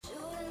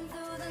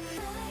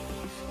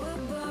We're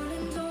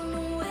burning, don't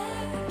know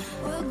where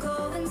we're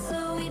going,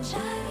 so we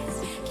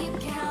just keep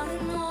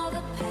counting all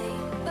the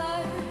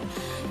paper.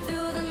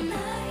 Through the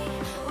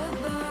night, we're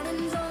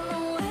burning, don't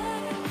know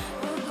where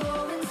we're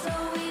going, so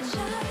we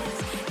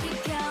just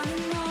keep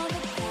counting all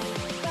the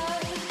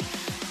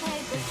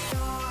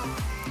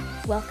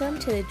paper. Welcome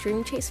to the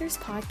Dream Chasers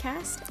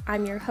podcast.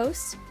 I'm your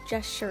host,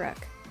 Jess Sharuk.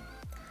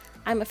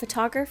 I'm a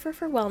photographer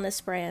for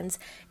wellness brands,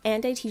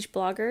 and I teach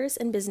bloggers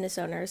and business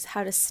owners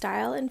how to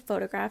style and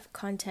photograph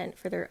content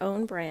for their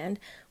own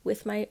brand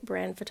with my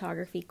brand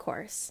photography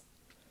course.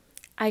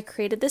 I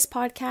created this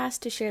podcast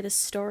to share the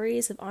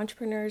stories of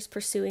entrepreneurs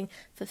pursuing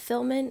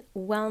fulfillment,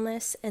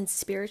 wellness, and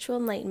spiritual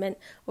enlightenment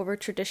over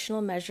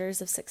traditional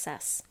measures of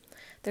success.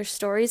 Their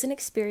stories and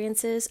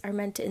experiences are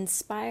meant to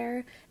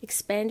inspire,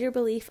 expand your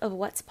belief of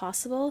what's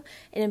possible,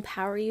 and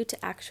empower you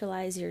to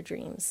actualize your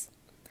dreams.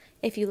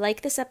 If you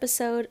like this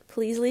episode,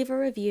 please leave a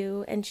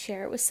review and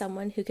share it with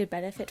someone who could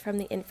benefit from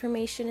the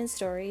information and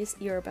stories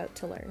you're about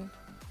to learn.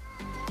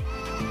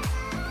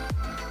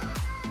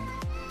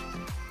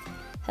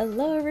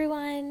 Hello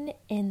everyone!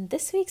 In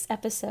this week's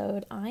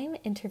episode, I'm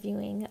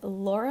interviewing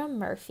Laura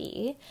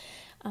Murphy.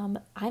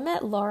 I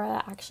met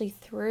Laura actually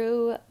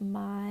through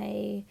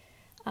my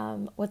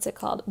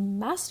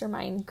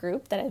mastermind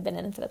group that I've been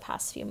in for the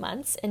past few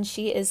months. And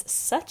she is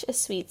such a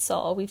sweet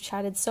soul. We've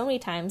chatted so many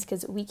times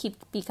because we keep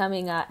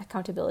becoming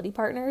accountability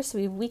partners. So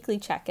we have weekly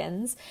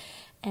check-ins,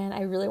 and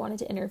I really wanted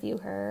to interview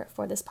her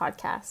for this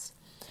podcast.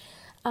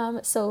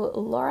 So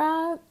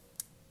Laura,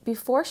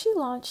 before she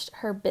launched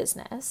her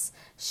business,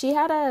 she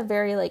had a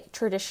very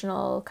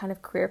traditional kind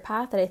of career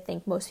path that I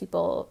think most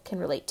people can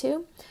relate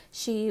to.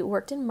 She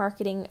worked in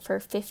marketing for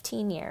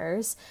 15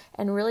 years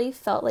and really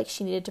felt like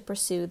she needed to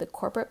pursue the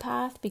corporate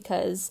path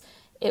because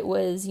it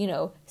was,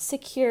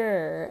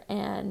 secure,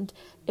 and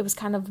it was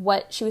kind of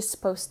what she was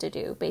supposed to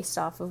do based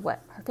off of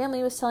what her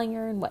family was telling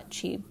her and what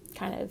she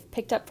kind of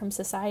picked up from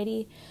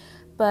society.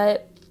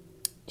 But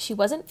she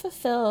wasn't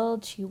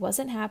fulfilled, she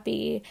wasn't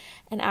happy,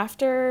 and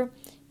after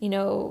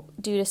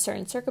due to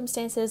certain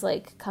circumstances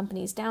like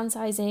companies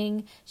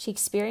downsizing, she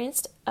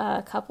experienced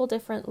a couple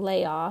different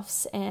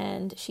layoffs,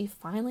 and she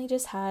finally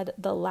just had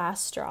the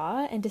last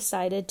straw and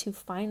decided to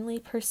finally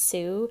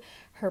pursue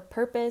her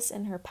purpose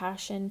and her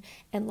passion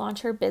and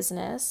launch her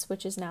business,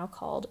 which is now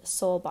called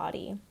Soul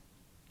Body.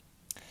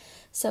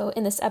 So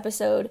in this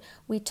episode,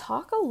 we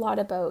talk a lot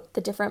about the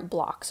different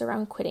blocks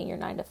around quitting your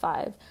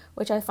 9-to-5,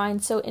 which I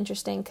find so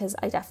interesting because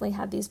I definitely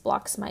had these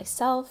blocks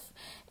myself,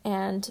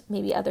 and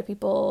maybe other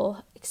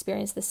people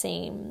experience the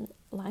same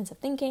lines of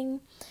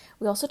thinking.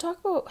 We also talk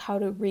about how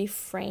to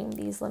reframe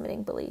these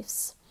limiting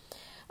beliefs.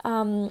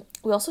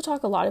 We also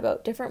talk a lot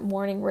about different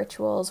morning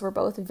rituals. We're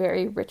both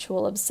very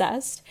ritual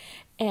obsessed,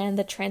 and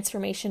the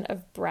transformation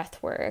of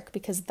breath work,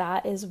 because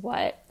that is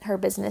what her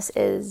business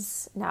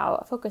is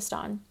now focused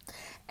on.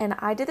 And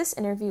I did this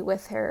interview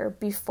with her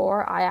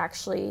before I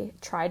actually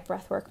tried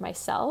breathwork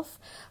myself.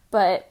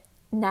 But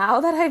now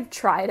that I've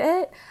tried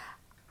it,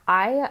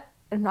 I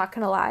am not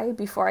going to lie,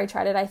 before I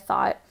tried it, I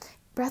thought,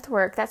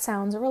 breathwork, that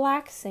sounds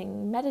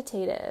relaxing,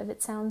 meditative,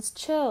 it sounds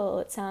chill,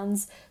 it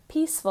sounds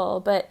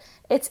peaceful, but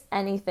it's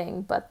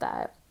anything but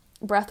that.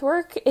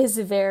 Breathwork is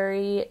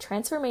very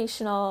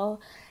transformational,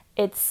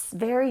 it's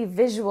very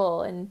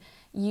visual, and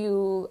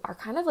you are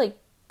kind of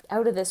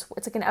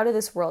it's like an out of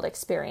this world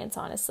experience,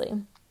 honestly.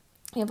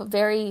 You have a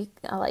very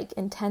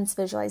intense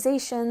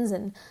visualizations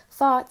and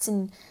thoughts,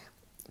 and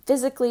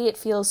physically it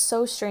feels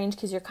so strange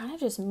because you're kind of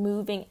just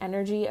moving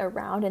energy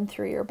around and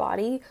through your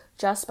body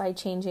just by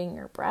changing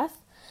your breath.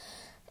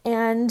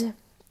 And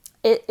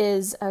it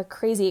is a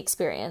crazy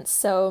experience.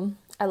 So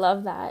I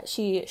love that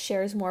she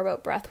shares more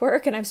about breath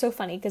work. And I'm so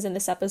funny because in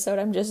this episode,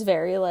 I'm just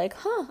very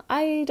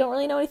I don't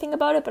really know anything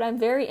about it, but I'm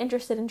very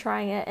interested in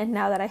trying it. And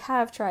now that I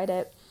have tried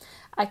it,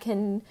 I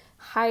can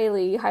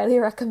highly, highly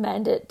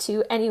recommend it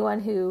to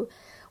anyone who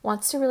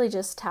wants to really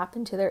just tap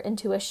into their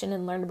intuition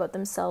and learn about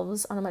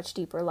themselves on a much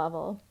deeper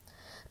level.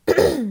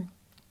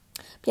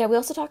 Yeah, we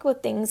also talk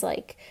about things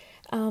like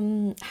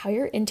how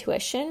your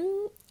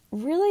intuition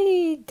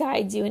really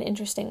guides you in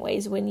interesting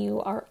ways when you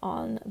are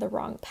on the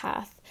wrong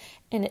path.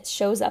 And it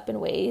shows up in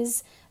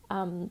ways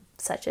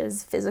such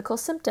as physical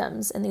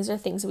symptoms. And these are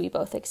things we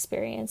both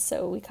experience.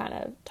 So we kind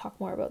of talk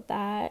more about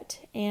that.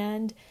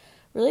 And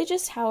really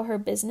just how her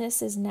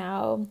business is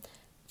now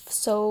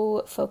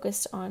so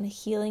focused on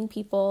healing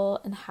people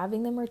and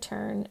having them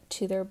return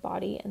to their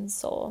body and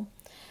soul.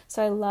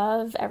 So I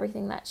love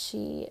everything that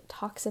she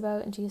talks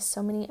about, and she has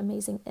so many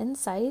amazing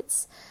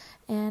insights,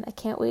 and I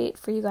can't wait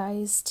for you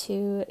guys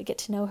to get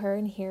to know her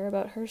and hear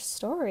about her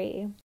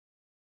story.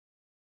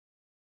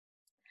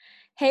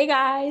 Hey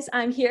guys,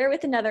 I'm here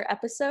with another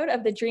episode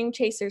of the Dream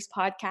Chasers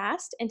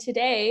podcast, and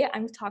today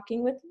I'm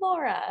talking with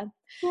Laura.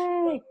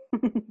 Yay!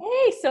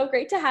 Hey, so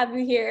great to have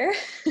you here.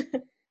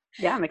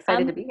 Yeah, I'm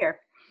excited to be here.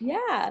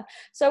 Yeah.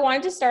 So I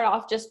wanted to start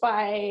off just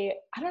by,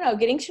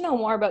 getting to know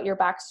more about your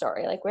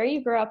backstory, like where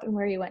you grew up and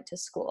where you went to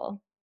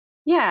school.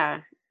 Yeah,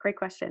 great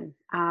question.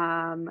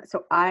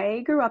 So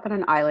I grew up on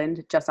an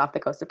island just off the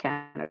coast of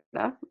Canada,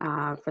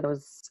 for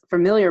those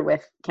familiar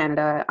with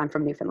Canada, I'm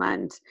from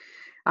Newfoundland,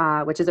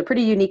 which is a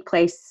pretty unique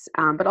place,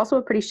 but also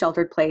a pretty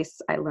sheltered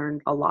place. I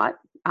learned a lot.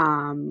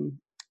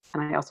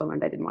 And I also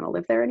learned I didn't want to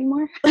live there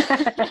anymore.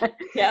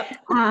 Yep.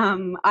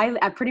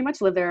 I pretty much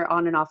lived there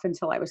on and off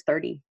until I was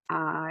 30.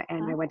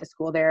 And I went to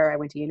school there. I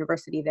went to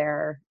university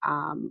there.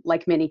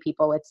 Like many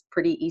people, it's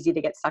pretty easy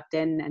to get sucked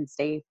in and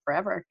stay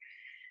forever.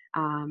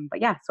 But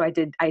yeah, so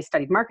I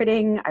studied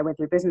marketing. I went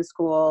through business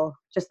school,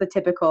 just the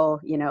typical,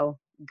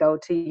 go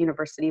to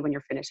university when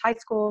you're finished high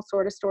school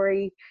sort of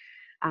story.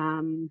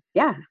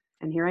 Yeah.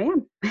 And here I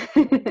am.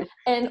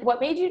 And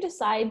what made you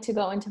decide to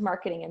go into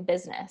marketing and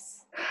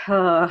business?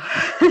 I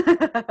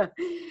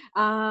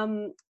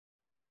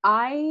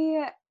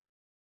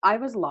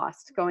was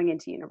lost going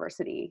into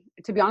university.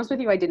 To be honest with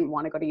you, I didn't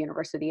want to go to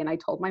university, and I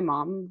told my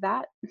mom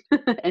that,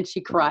 and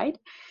she cried.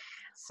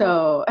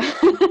 So,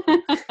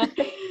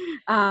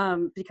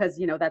 because,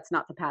 that's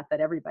not the path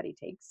that everybody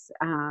takes.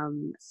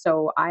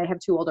 So I have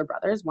two older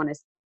brothers. One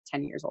is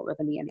 10 years older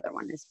than me, and the other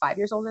one is 5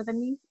 years older than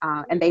me.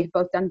 And they've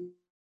both done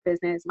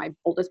business. My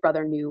oldest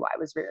brother knew I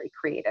was very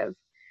creative.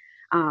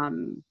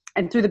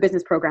 And through the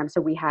business program,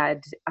 so we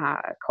had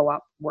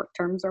co-op work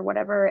terms or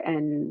whatever,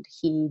 and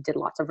he did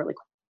lots of really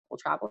cool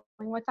traveling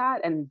with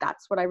that. And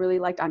that's what I really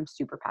liked. I'm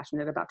super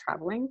passionate about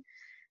traveling.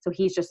 So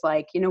he's just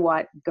like, you know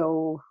what,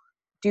 go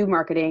do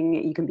marketing.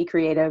 You can be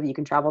creative. You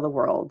can travel the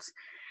world,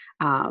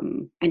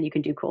 and you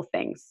can do cool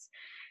things.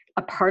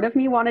 A part of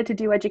me wanted to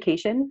do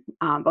education.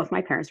 Both my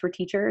parents were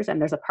teachers,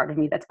 and there's a part of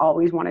me that's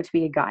always wanted to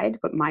be a guide.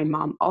 But my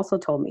mom also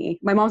told me,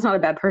 my mom's not a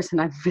bad person.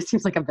 It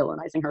seems like I'm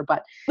villainizing her.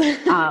 But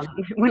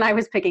when I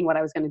was picking what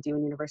I was going to do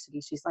in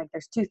university, she's like,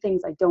 there's two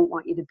things I don't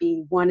want you to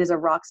be. One is a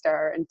rock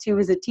star, and two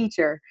is a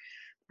teacher.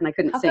 And I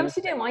couldn't How sing. come she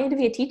didn't want you to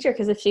be a teacher?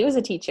 Because if she was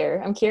a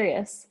teacher, I'm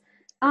curious.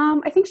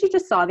 I think she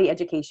just saw the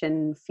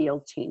education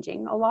field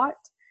changing a lot.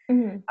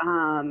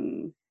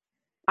 Mm-hmm.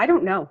 I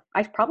don't know.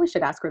 I probably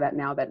should ask her that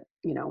now that,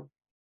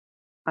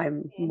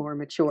 I'm more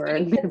mature.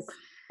 And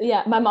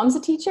yeah, my mom's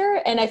a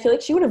teacher, and I feel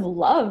like she would have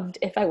loved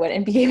if I went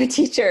and became a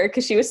teacher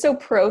because she was so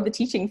pro the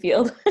teaching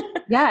field.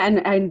 Yeah,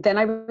 and then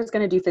I was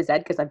going to do phys ed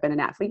because I've been an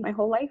athlete my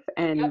whole life,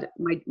 and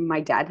my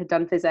dad had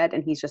done phys ed,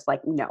 and he's just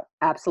like, no,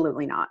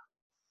 absolutely not.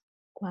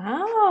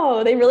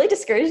 Wow, they really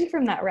discouraged you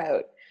from that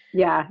route.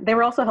 Yeah, they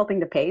were also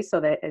helping to pay, so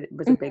that it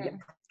was a big.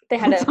 They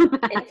had an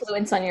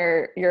influence on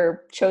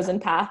your chosen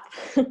path.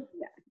 Yeah.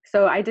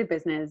 So I did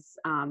business.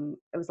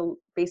 It was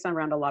based on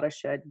around a lot of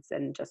shoulds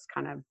and just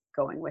kind of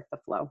going with the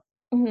flow.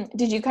 Mm-hmm.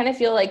 Did you kind of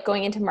feel like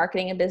going into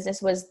marketing and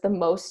business was the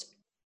most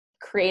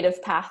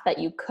creative path that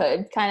you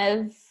could kind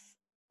of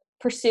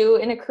pursue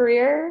in a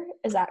career?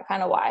 Is that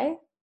kind of why?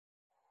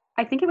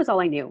 I think it was all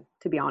I knew,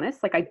 to be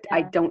honest. Like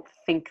I don't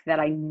think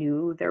that I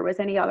knew there was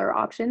any other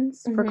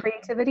options for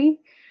creativity.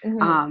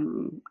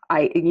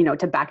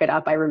 To back it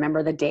up, I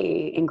remember the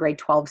day in grade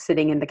 12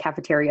 sitting in the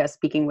cafeteria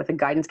speaking with a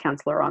guidance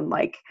counselor on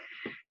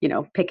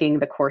picking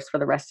the course for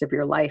the rest of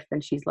your life.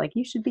 And she's like,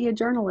 you should be a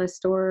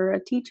journalist or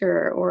a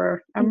teacher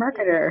or a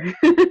marketer.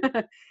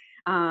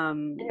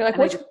 And you're like,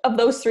 which of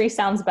those three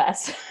sounds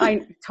best?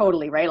 I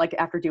totally, right? Like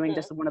after doing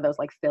just one of those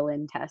like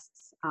fill-in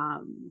tests.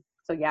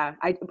 So yeah,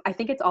 I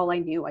think it's all I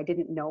knew. I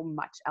didn't know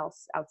much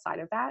else outside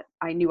of that.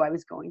 I knew I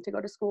was going to go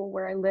to school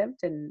where I lived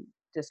and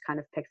just kind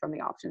of picked from the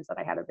options that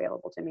I had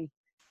available to me.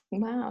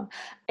 Wow.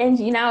 And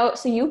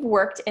so you've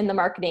worked in the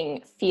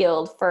marketing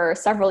field for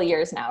several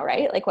years now,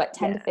 right? Like what,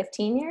 10 to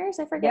 15 years?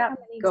 I forget how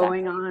many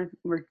exactly.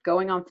 We're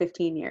going on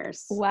 15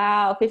 years.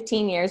 Wow.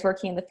 15 years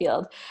working in the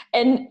field.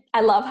 And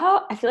I love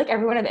how I feel like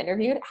everyone I've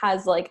interviewed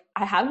has I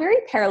have very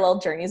parallel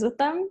journeys with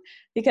them,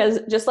 because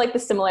just like the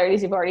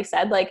similarities you've already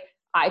said, like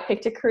I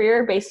picked a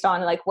career based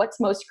on like what's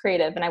most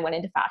creative, and I went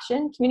into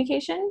fashion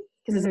communication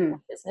because it's the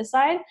business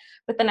side.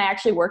 But then I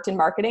actually worked in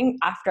marketing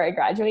after I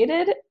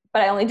graduated,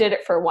 but I only did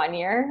it for 1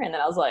 year, and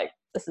then I was like,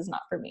 this is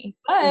not for me.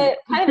 But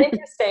kind of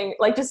interesting,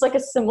 like just like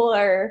a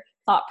similar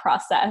thought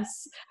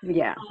process.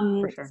 Yeah,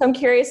 for sure. So I'm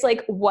curious,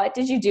 like, what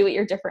did you do at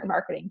your different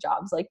marketing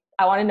jobs? Like,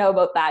 I want to know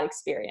about that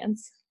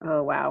experience.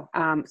 Oh, wow.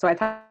 So I've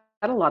had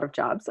a lot of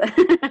jobs. I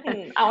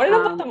want to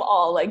know about them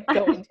all, like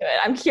go into it.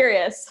 I'm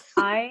curious.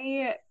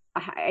 I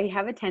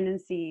have a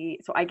tendency,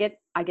 so I get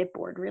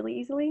bored really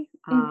easily.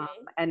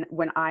 And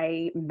when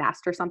I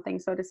master something,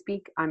 so to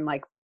speak, I'm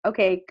like,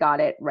 okay, got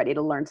it, ready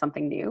to learn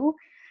something new.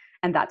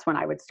 And that's when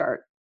I would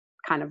start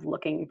kind of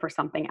looking for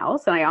something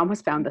else. And I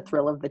almost found the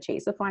thrill of the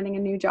chase of finding a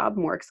new job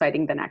more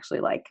exciting than actually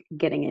like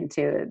getting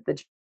into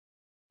the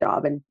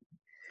job and,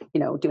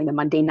 doing the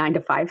Monday 9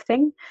 to 5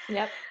 thing.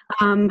 Yep.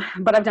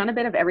 But I've done a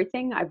bit of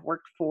everything. I've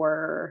worked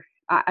for,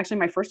 actually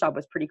my first job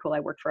was pretty cool. I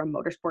worked for a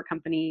motorsport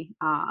company,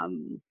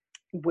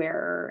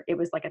 where it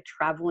was like a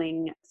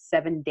traveling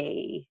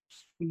 7-day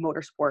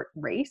motorsport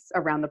race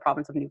around the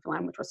province of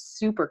Newfoundland, which was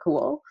super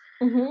cool.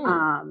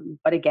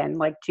 But again,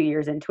 like 2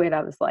 years into it,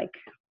 I was like,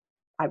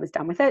 I was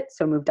done with it.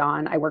 So moved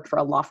on. I worked for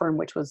a law firm,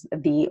 which was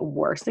the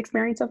worst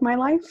experience of my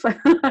life.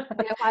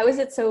 Why was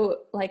it so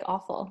like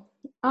awful?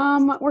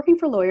 Working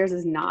for lawyers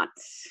is not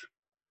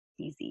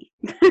easy.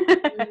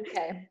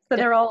 Okay. So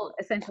they're all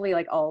essentially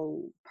like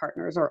all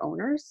partners or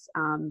owners.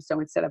 So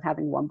instead of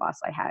having one boss,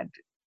 I had,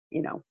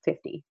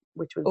 50,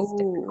 which was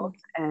difficult.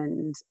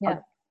 And Yeah.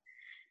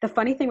 the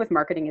funny thing with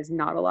marketing is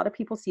not a lot of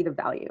people see the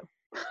value.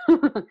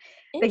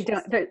 They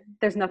don't,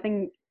 there's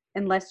nothing,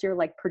 unless you're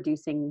like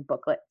producing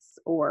booklets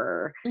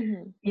or,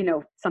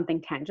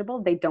 something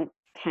tangible, they don't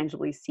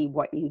tangibly see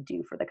what you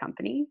do for the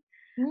company.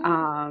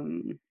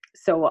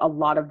 So a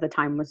lot of the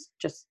time was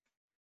just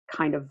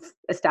kind of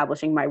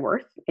establishing my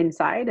worth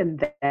inside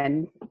and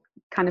then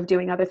kind of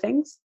doing other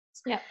things.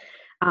 Yeah.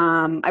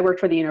 I worked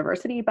for the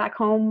university back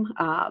home,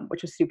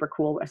 which was super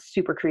cool, a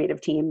super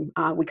creative team.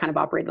 We kind of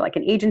operated like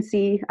an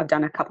agency. I've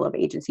done a couple of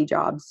agency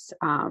jobs,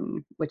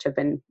 which have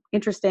been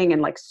interesting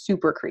and like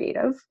super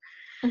creative,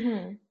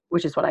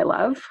 which is what I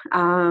love.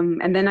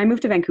 And then I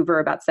moved to Vancouver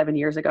about 7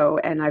 years ago,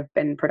 and I've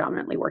been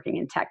predominantly working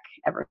in tech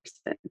ever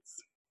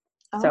since.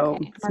 So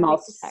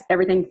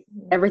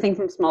everything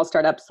from small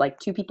startups, like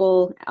 2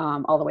 people,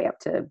 all the way up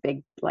to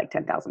big, like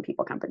 10,000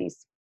 people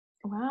companies.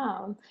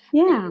 Wow.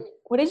 Yeah.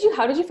 And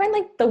how did you find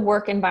like the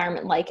work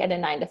environment like at a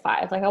 9 to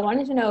 5? Like I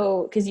wanted to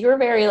know, cause you were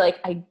very like,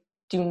 I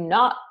do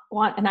not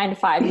want a 9 to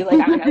 5. You're like,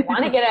 I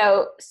want to get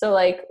out. So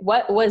like,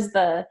 why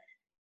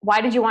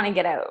did you want to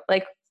get out?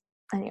 Like,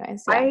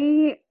 anyways.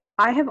 Yeah.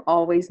 I have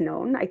always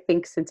known, I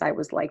think since I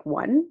was like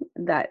 1,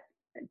 that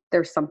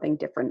there's something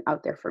different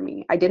out there for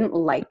me. I didn't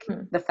like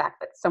the fact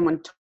that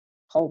someone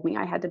told me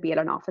I had to be at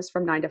an office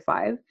from 9 to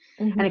 5.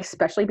 And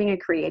especially being a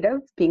creative,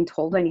 being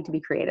told I need to be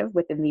creative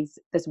within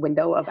this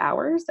window of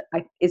hours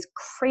is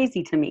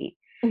crazy to me.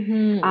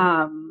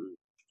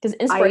 Because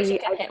inspiration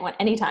can hit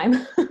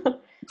anytime.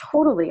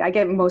 Totally. I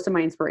get most of my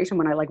inspiration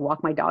when I like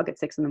walk my dog at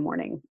 6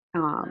 a.m.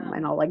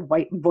 And I'll like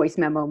voice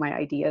memo my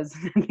ideas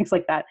and things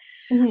like that.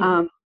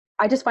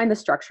 I just find the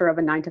structure of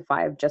a 9 to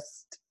 5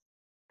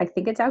 I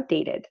think it's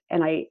outdated.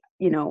 And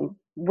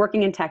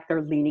working in tech,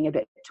 they're leaning a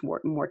bit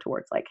more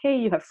towards like, hey,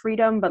 you have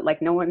freedom, but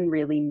like no one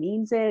really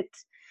means it.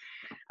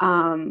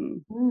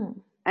 And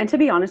to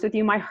be honest with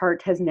you, my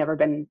heart has never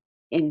been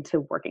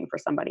into working for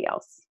somebody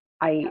else.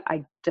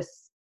 I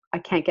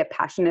can't get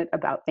passionate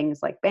about things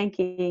like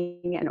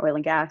banking and oil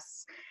and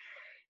gas.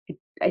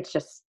 It's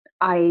just,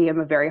 I am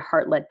a very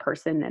heart-led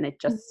person, and it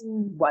just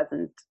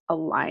wasn't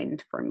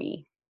aligned for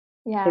me.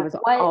 Yeah.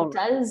 What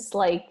does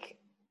like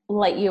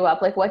light you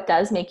up? Like what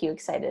does make you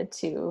excited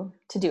to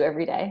do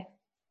every day?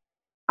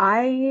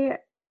 I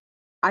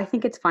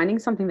think it's finding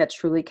something that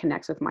truly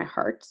connects with my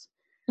heart.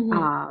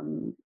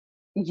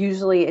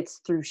 Usually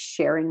it's through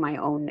sharing my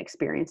own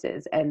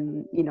experiences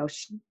and,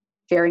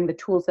 sharing the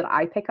tools that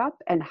I pick up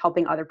and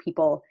helping other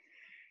people.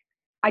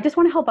 I just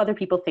want to help other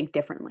people think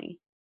differently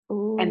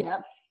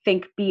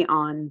think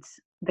beyond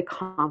the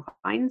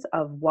confines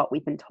of what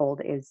we've been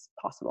told is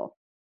possible.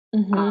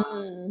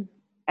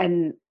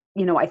 And,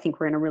 I think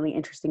we're in a really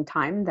interesting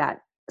time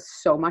that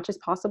so much is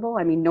possible.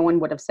 I mean, no one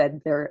would have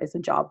said there is a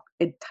job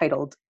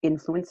titled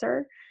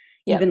influencer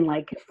even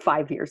like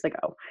 5 years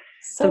ago.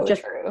 So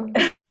just true.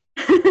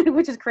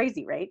 Which is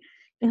crazy, right?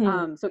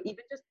 So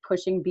even just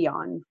pushing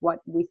beyond what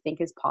we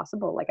think is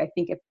possible. Like, I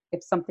think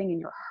if something in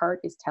your heart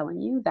is telling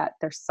you that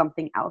there's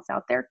something else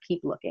out there,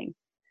 keep looking.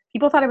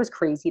 People thought I was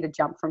crazy to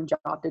jump from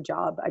job to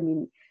job. I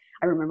mean,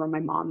 I remember my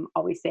mom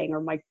always saying,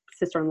 or my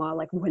sister-in-law,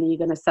 like, when are you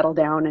going to settle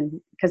down?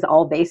 And because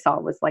all they saw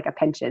was like a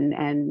pension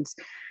and,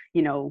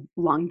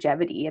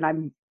 longevity. And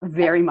I'm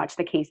very much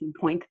the case in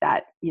point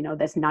that,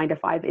 this 9 to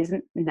 5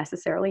 isn't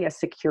necessarily a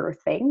secure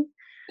thing.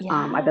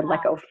 Yeah. I've been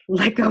let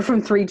go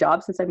from 3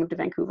 jobs since I moved to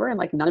Vancouver, and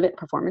like none of it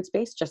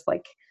performance-based, just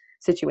like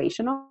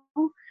situational,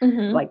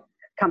 like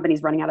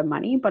companies running out of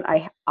money. But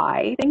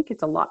I think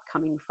it's a lot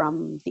coming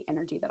from the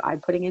energy that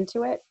I'm putting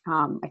into it.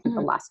 I think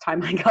the last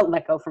time I got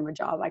let go from a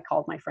job, I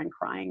called my friend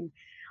crying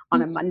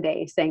on a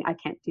Monday saying, I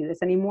can't do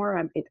this anymore.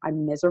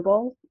 I'm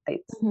miserable.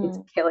 It's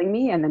killing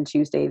me. And then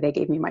Tuesday they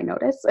gave me my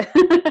notice.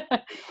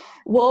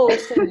 Whoa.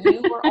 So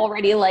you were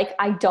already like,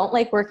 I don't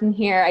like working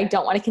here. I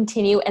don't want to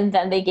continue. And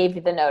then they gave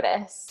you the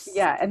notice.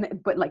 Yeah.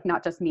 But like,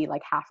 not just me,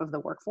 like half of the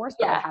workforce,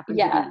 but I happened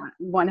to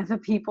be one of the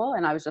people.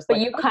 And I was just but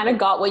you kind of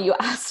got what you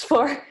asked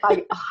for.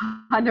 I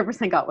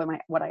 100% got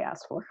what I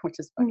asked for, which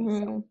is funny.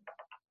 So.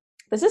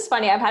 This is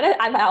funny.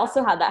 I've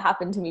also had that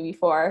happen to me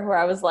before, where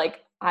I was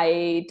like,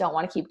 I don't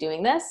want to keep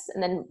doing this.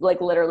 And then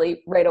like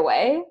literally right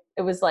away,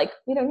 it was like,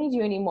 we don't need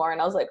you anymore. And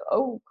I was like,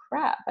 oh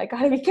crap, I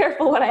got to be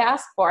careful what I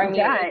ask for. I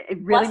mean, it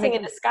really blessing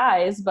in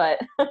disguise, but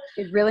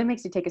it really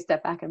makes you take a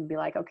step back and be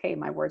like, okay,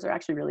 my words are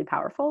actually really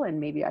powerful. And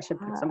maybe I should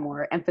put some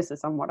more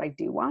emphasis on what I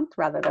do want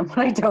rather than what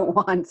I don't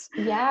want.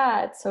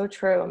 Yeah, it's so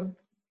true.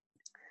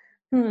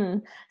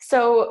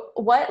 So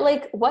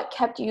what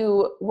kept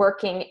you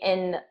working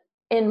in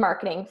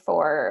marketing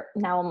for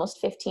now almost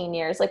 15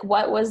 years? Like,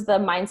 what was the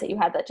mindset you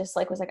had that just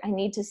like was like, I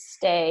need to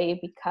stay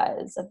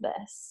because of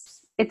this?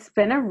 It's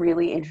been a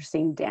really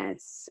interesting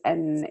dance,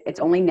 and it's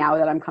only now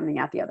that I'm coming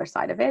out the other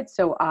side of it.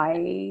 So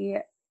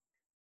I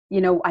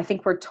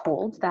think we're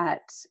told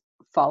that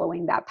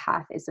following that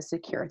path is a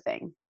secure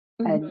thing.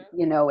 And,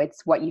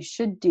 it's what you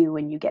should do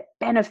and you get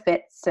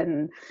benefits.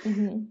 And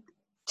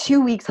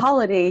 2 weeks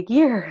holiday a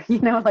year,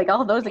 like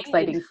all those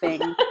exciting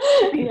things.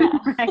 Yeah.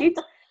 Right.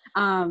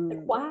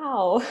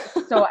 Wow.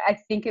 So I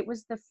think it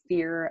was the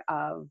fear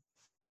of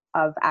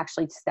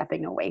actually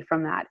stepping away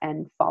from that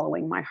and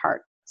following my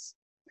heart.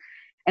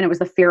 And it was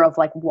the fear of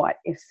like, what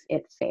if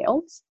it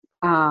failed?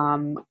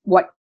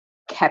 What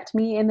kept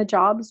me in the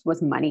jobs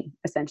was money,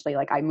 essentially.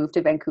 Like I moved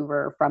to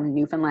Vancouver from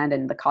Newfoundland,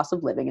 and the cost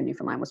of living in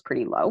Newfoundland was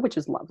pretty low, which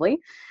is lovely,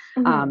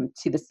 to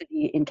the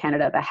city in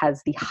Canada that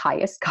has the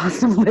highest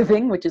cost of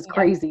living, which is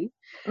crazy.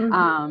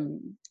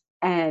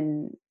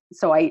 And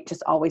so I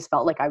just always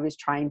felt like I was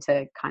trying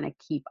to kind of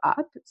keep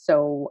up.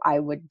 So I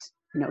would,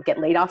 get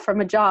laid off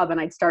from a job, and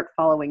I'd start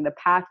following the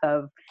path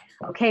of,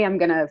 okay, I'm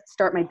going to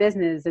start my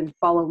business and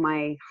follow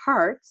my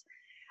heart.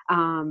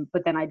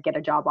 But then I'd get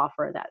a job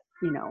offer that,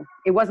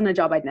 it wasn't a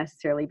job I'd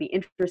necessarily be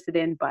interested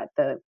in, but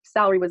the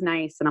salary was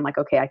nice. And I'm like,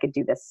 okay, I could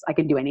do this. I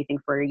can do anything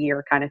for a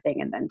year kind of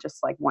thing. And then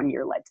just like 1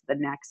 year led to the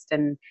next.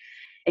 And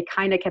it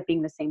kind of kept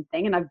being the same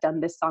thing. And I've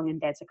done this song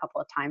and dance a couple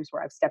of times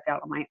where I've stepped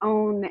out on my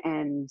own,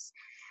 and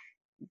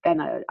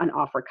then an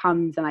offer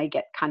comes and I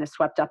get kind of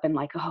swept up in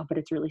like, oh, but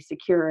it's really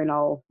secure and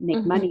I'll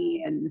make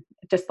money. And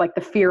just like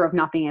the fear of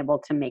not being able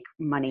to make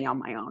money on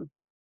my own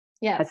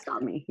has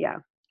stopped me. Yeah.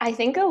 I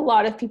think a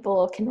lot of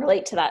people can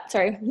relate to that.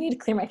 Sorry, I need to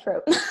clear my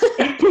throat.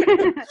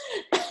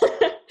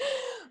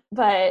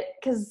 But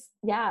because,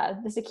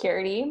 the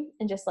security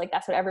and just like,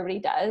 that's what everybody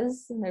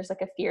does. And there's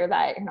like a fear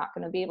that you're not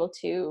going to be able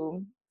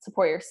to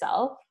support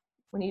yourself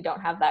when you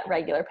don't have that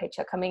regular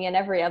paycheck coming in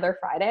every other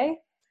Friday.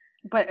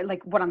 But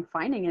like what I'm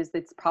finding is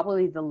it's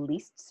probably the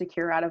least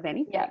secure out of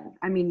anything. Yeah.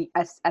 I mean,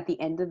 at the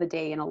end of the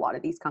day, in a lot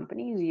of these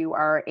companies, you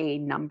are a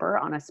number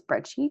on a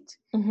spreadsheet.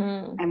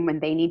 And when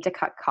they need to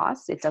cut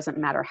costs, it doesn't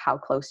matter how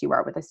close you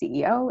are with the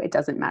CEO. It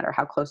doesn't matter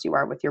how close you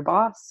are with your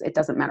boss. It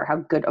doesn't matter how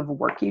good of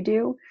work you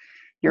do.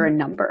 You're a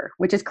number,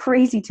 which is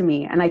crazy to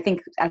me. And I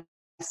think as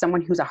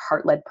someone who's a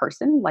heart-led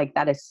person, like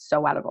that is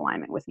so out of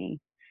alignment with me.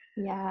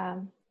 Yeah.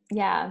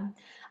 Yeah.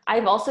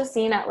 I've also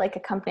seen at like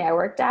a company I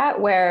worked at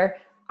where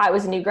I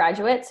was a new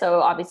graduate.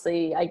 So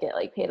obviously I get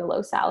like paid a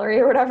low salary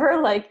or whatever,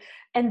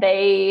 and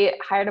they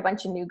hired a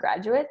bunch of new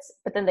graduates,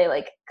 but then they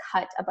like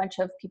cut a bunch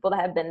of people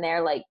that have been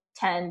there like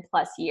 10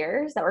 plus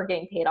years that were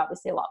getting paid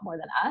obviously a lot more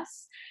than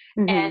us.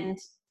 And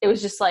it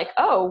was just like,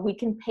 oh, we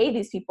can pay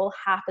these people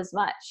half as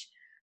much.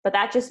 But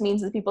that just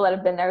means the people that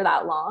have been there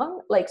that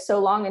long, like so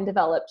long, and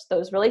developed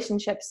those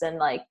relationships and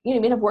like,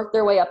 have worked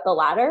their way up the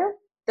ladder.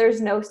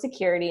 There's no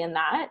security in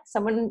that.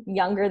 Someone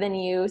younger than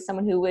you,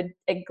 someone who would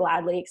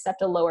gladly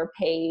accept a lower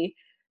pay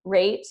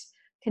rate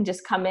can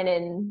just come in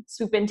and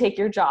swoop in, take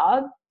your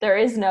job.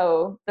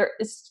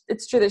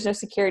 It's true. There's no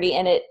security.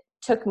 And it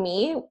took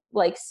me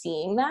like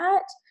seeing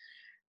that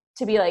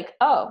to be like,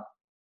 oh,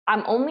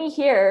 I'm only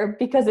here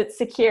because it's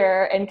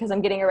secure and because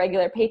I'm getting a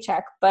regular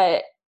paycheck.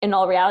 But in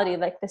all reality,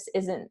 like this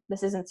isn't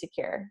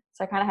secure.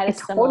 So I kind of had a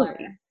similar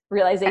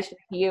realization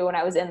to you when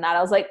I was in that.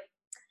 I was like,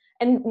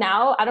 and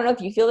now, I don't know if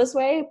you feel this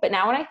way, but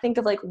now when I think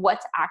of like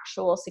what's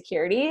actual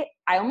security,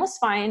 I almost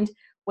find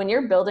when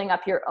you're building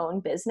up your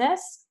own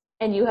business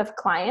and you have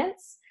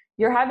clients,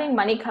 you're having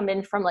money come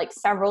in from like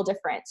several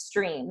different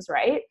streams,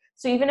 right?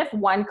 So even if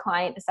one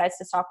client decides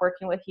to stop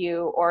working with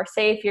you, or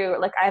say if you're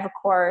like, I have a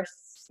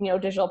course,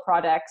 digital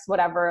products,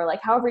 whatever,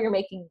 like however you're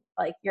making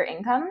like your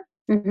income,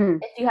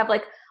 if you have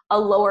like a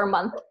lower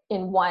month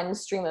in one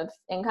stream of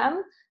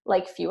income,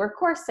 like fewer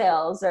course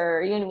sales,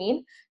 or you know what I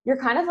mean? You're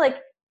kind of like,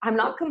 I'm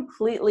not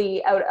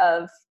completely out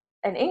of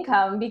an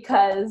income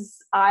because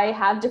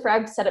I've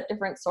set up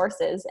different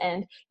sources,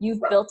 and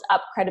you've built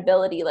up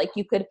credibility. Like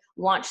you could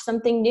launch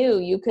something new.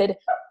 You could,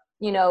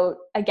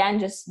 again,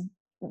 just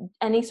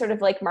any sort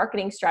of like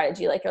marketing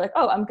strategy. Like you're like,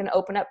 oh, I'm going to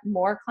open up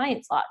more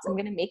client slots. I'm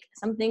going to make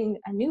something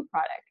a new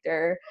product,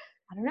 or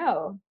I don't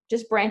know,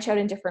 just branch out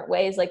in different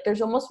ways. Like there's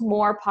almost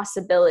more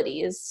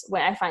possibilities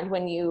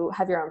when you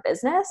have your own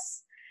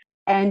business.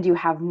 And you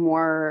have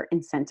more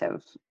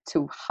incentive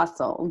to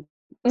hustle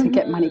to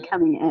get money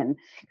coming in.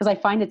 Because I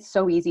find it's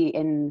so easy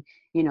in,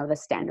 the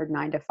standard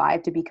 9 to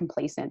 5 to be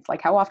complacent.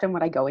 Like how often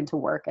would I go into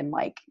work and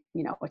like,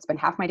 spend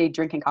half my day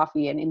drinking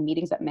coffee and in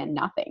meetings that meant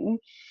nothing.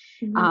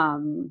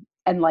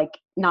 And like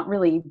not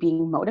really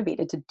being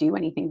motivated to do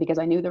anything because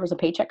I knew there was a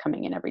paycheck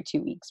coming in every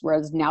 2 weeks.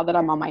 Whereas now that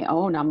I'm on my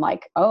own, I'm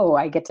like, oh,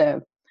 I get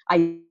to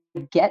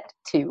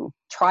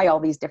try all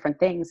these different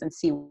things and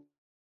see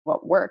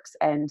what works.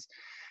 And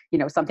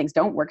some things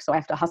don't work. So I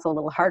have to hustle a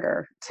little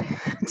harder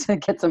to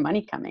get some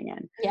money coming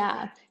in.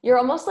 Yeah. You're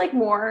almost like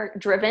more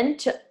driven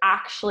to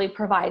actually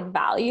provide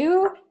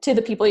value to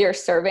the people you're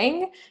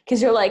serving. Cause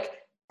you're like,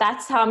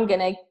 that's how I'm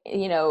going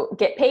to,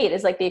 get paid,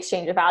 is like the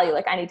exchange of value.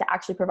 Like I need to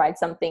actually provide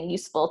something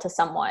useful to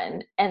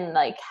someone and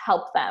like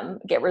help them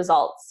get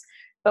results.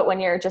 But when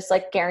you're just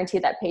like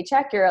guaranteed that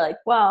paycheck, you're like,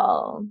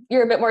 well,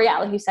 you're a bit more,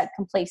 like you said,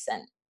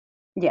 complacent.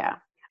 Yeah.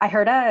 I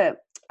heard a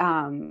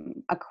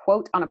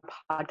quote on a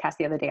podcast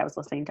the other day. I was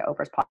listening to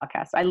Oprah's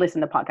podcast. I listen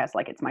to podcasts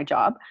like it's my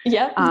job.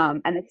 Yeah.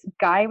 And this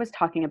guy was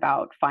talking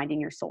about finding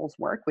your soul's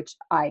work, which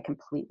I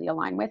completely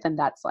align with. And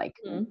that's like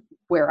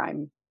where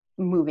I'm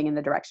moving in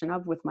the direction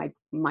of with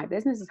my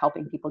business, is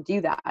helping people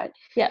do that.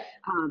 Yeah.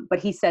 But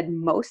he said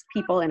most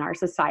people in our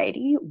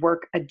society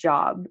work a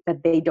job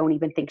that they don't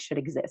even think should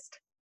exist.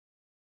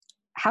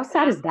 How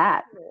sad is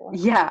that?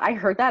 Yeah, I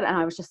heard that and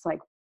I was just like,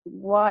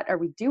 what are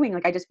we doing?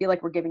 Like, I just feel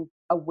like we're giving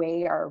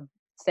away our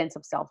sense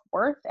of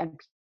self-worth, and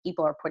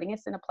people are putting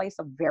us in a place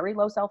of very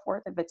low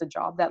self-worth if it's a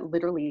job that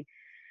literally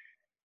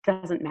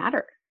doesn't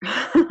matter.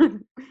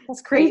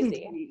 That's crazy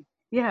crazy. to me.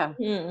 Yeah.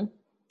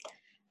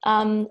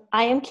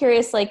 I am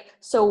curious, like,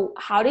 so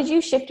how did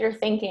you shift your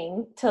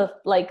thinking to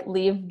like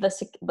leave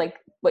like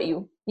what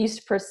you used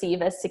to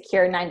perceive as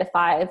secure 9 to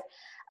 5,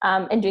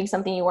 and doing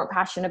something you weren't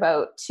passionate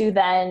about, to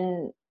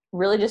then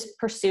really just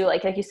pursue,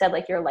 like you said,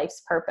 like your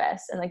life's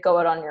purpose and like go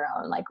out on your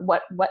own? Like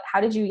how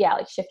did you,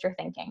 like shift your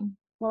thinking?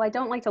 Well, I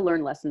don't like to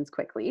learn lessons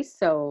quickly.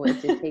 So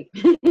it did take,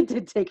 it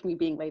did take me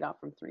being laid off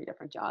from 3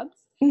 different jobs.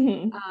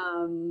 Mm-hmm.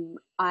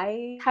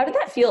 How did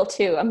that feel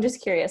too? I'm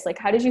just curious. Like,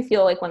 how did you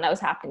feel like when that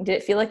was happening? Did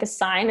it feel like a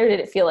sign, or did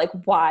it feel like,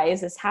 why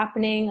is this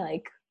happening?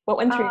 Like, what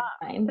went through your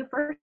mind? The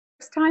first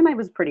time I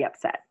was pretty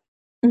upset.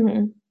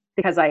 Mm-hmm.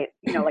 Because I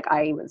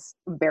was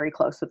very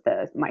close with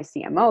my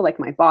CMO, like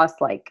my boss,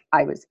 like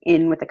I was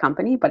in with the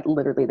company, but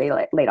literally they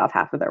laid off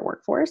half of their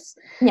workforce.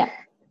 Yeah.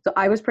 So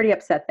I was pretty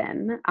upset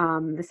then.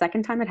 The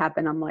second time it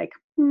happened, I'm like,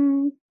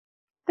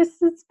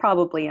 this is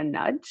probably a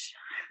nudge.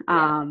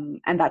 Yeah.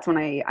 And that's when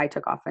I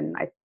took off, and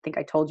I think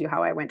I told you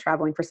how I went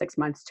traveling for 6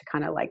 months to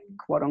kind of like,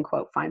 quote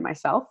unquote, find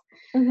myself.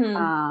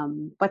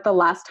 Mm-hmm. But the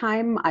last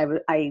time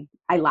I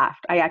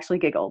laughed. I actually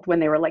giggled when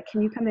they were like,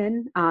 can you come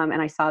in?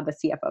 And I saw the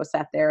CFO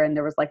sat there, and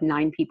there was like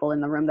 9 people in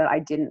the room that I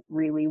didn't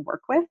really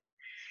work with.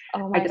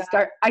 Oh my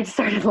God. I just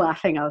started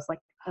laughing. I was like,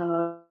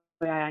 oh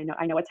yeah,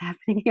 I know what's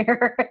happening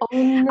here. Oh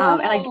no.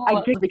 And I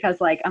giggled because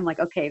I'm like,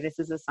 okay, this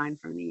is a sign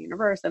from the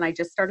universe. And I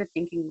just started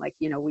thinking, like,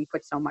 we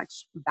put so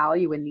much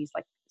value in these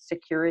like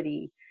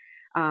security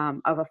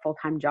of a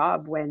full-time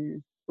job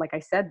when, like I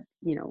said,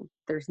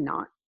 there's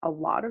not a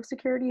lot of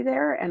security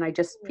there. And I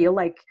just feel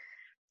like,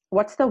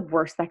 what's the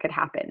worst that could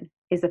happen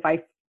is if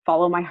I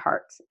follow my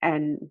heart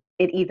and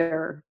it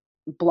either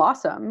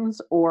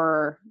blossoms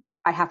or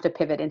I have to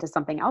pivot into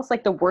something else.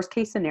 Like, the worst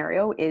case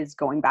scenario is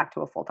going back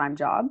to a full-time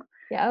job.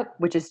 Yep.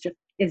 Which is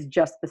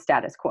just the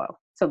status quo.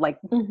 So like,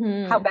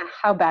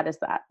 how bad is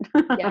that?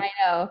 Yeah, I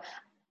know.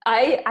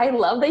 I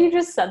love that you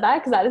just said that,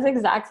 because that is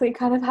exactly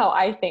kind of how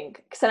I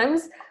think.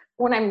 Sometimes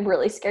when I'm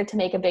really scared to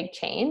make a big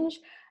change,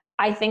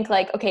 I think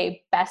like,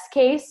 okay, best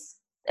case,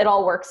 it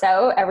all works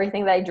out.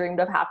 Everything that I dreamed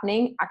of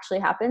happening actually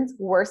happens.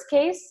 Worst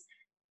case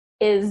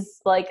is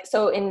like,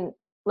 so in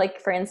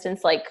like, for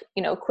instance, like,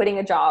 quitting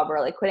a job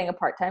or like quitting a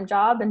part-time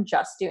job and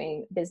just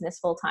doing business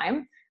full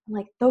time. I'm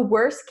like, the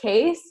worst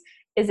case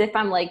is if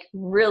I'm like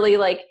really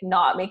like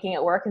not making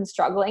it work and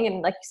struggling,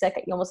 and like you said,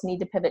 you almost need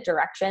to pivot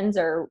directions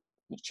or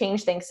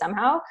change things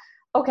somehow.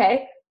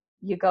 Okay,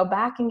 you go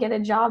back and get a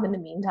job in the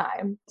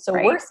meantime. So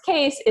Right. Worst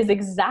case is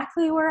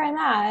exactly where I'm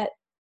at,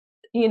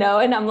 and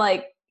I'm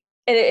like,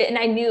 and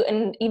I knew,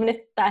 and even if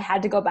I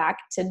had to go back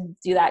to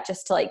do that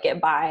just to like get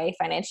by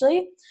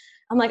financially,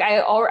 I'm like,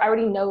 I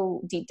already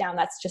know deep down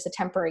that's just a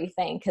temporary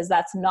thing, because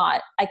I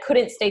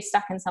couldn't stay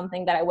stuck in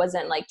something that I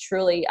wasn't like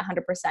truly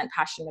 100%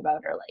 passionate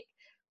about or like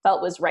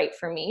felt was right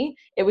for me.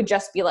 It would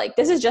just be like,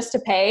 this is just to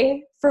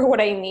pay for what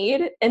I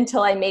need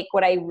until I make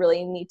what I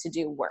really need to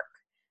do work.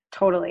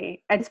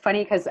 Totally. It's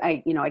funny because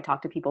I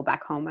talk to people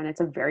back home, and it's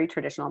a very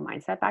traditional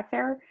mindset back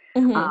there.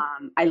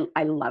 Mm-hmm.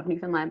 I love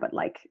Newfoundland, but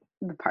like,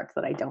 the parts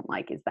that I don't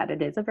like is that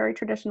it is a very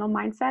traditional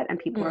mindset, and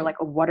people are like,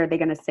 oh, what are they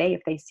going to say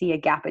if they see a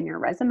gap in your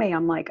resume?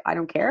 I'm like, I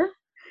don't care.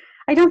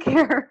 I don't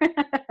care.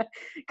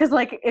 Because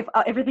like, if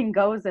everything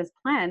goes as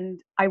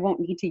planned, I won't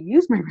need to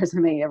use my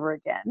resume ever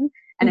again.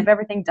 And if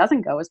everything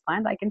doesn't go as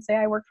planned, I can say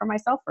I worked for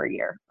myself for a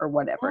year or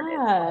whatever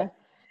it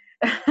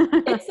is.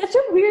 It's such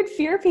a weird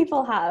fear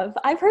people have.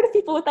 I've heard of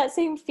people with that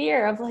same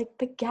fear of like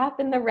the gap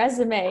in the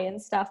resume and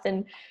stuff.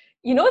 And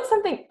it's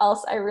something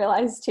else I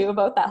realized too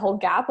about that whole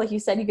gap. Like you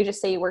said, you could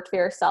just say you worked for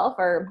yourself,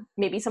 or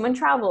maybe someone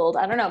traveled.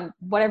 I don't know,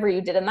 whatever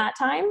you did in that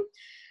time.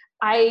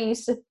 I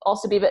used to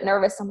also be a bit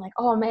nervous. I'm like,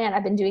 oh man,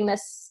 I've been doing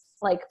this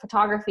like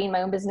photography in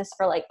my own business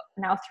for like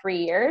now 3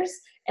 years.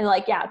 And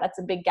like, yeah, that's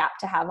a big gap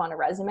to have on a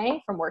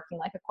resume from working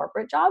like a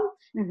corporate job.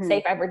 Mm-hmm. Say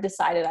if I ever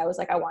decided I was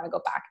like, I want to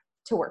go back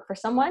to work for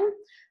someone.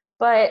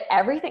 But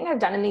everything I've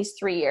done in these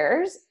 3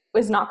 years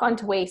was not gone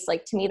to waste.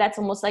 Like, to me, that's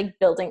almost like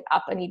building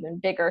up an even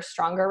bigger,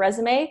 stronger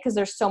resume, because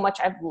there's so much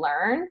I've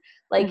learned.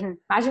 Like,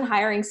 imagine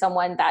hiring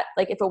someone that,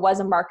 like, if it was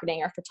a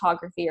marketing or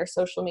photography or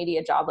social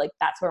media job, like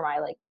that's where my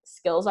like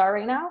skills are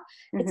right now.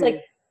 It's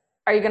like,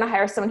 are you going to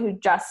hire someone who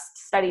just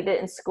studied it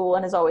in school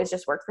and has always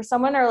just worked for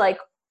someone? Or like,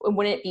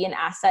 wouldn't it be an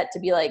asset to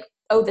be like,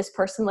 oh, this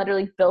person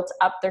literally built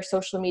up their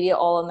social media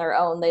all on their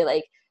own. They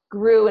like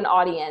grew an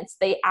audience.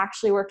 They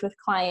actually worked with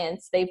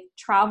clients. They've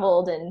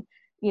traveled, and,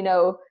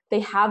 they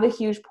have a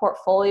huge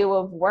portfolio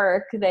of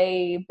work.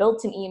 They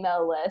built an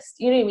email list.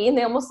 You know what I mean?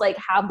 They almost like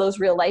have those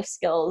real life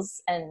skills,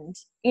 and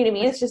you know what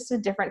I mean? It's just a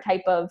different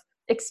type of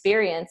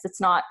experience. It's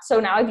not, so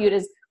now I view it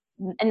as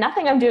and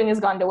nothing I'm doing has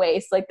gone to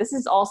waste. Like this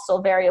is all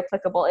still very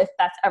applicable if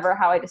that's ever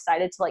how I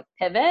decided to like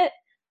pivot.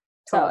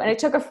 So, and it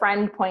took a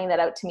friend pointing that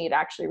out to me to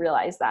actually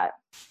realize that.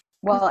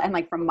 Well, and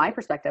like from my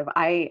perspective,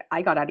 I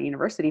got out of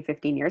university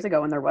 15 years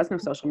ago and there was no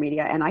social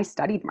media and I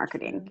studied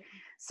marketing.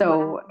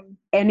 So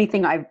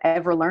anything I've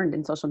ever learned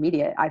in social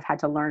media, I've had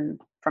to learn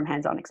from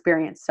hands-on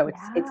experience. So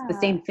it's the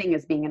same thing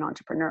as being an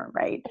entrepreneur,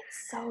 right?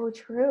 It's so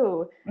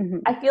true.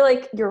 I feel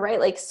like you're right.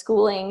 Like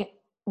schooling,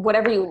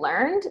 whatever you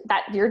learned,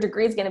 that your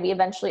degree is going to be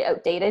eventually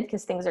outdated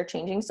because things are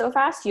changing so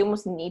fast. You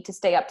almost need to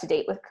stay up to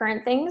date with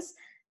current things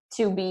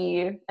to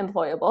be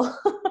employable.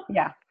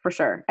 Yeah, for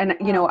sure. And,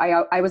 you know,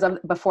 I was,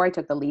 before I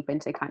took the leap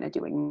into kind of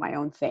doing my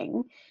own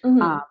thing,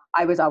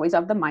 I was always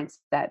of the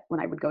mindset when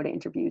I would go to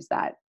interviews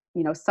that,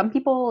 you know, some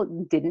people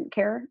didn't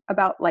care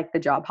about like the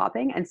job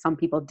hopping and some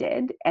people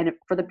did. And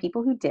for the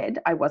people who did,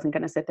 I wasn't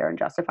going to sit there and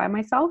justify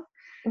myself.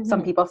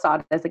 Some people saw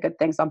it as a good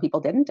thing. Some people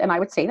didn't. And I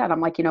would say that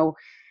I'm like, you know,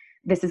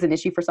 this is an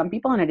issue for some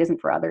people and it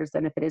isn't for others.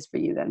 And if it is for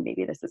you, then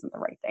maybe this isn't the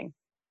right thing.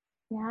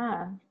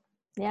 Yeah.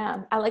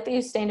 Yeah. I like that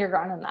you stand your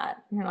ground on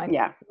that. You're like,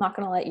 I'm not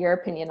going to let your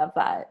opinion of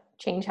that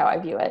change how I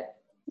view it.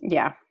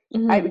 Yeah.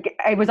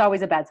 I was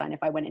always a bad sign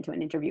if I went into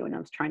an interview and I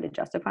was trying to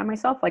justify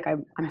myself. Like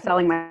I'm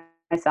selling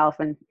myself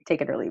and take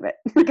it or leave it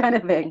kind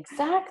of thing.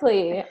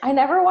 Exactly. I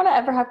never want to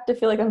ever have to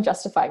feel like I'm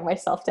justifying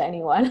myself to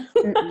anyone.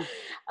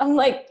 I'm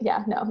like,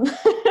 yeah, no.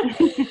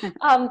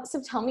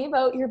 So tell me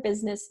about your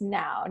business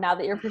now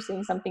that you're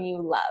pursuing something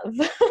you love.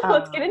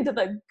 Let's get into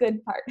the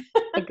good part.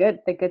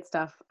 the good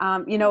stuff.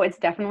 You know, it's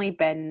definitely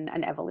been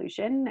an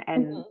evolution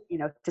and, you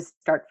know, to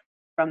start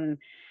from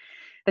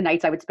the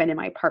nights I would spend in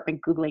my apartment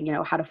Googling, you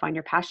know, how to find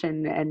your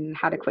passion and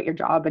how to quit your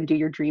job and do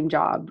your dream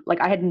job. Like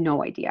I had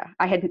no idea.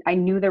 I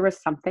knew there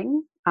was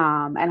something.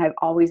 And I've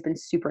always been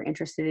super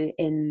interested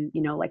in,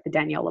 you know, like the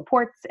Danielle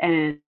Laportes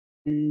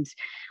and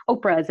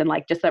Oprah's and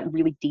like just that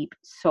really deep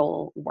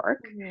soul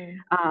work.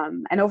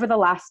 And over the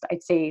last,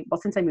 I'd say,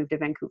 well, since I moved to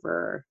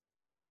Vancouver,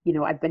 you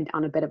know, I've been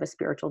on a bit of a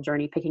spiritual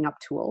journey picking up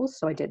tools.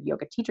 So I did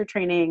yoga teacher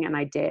training and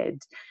I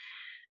did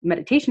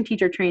meditation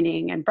teacher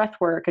training and breath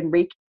work and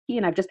Reiki.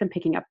 And I've just been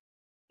picking up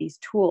these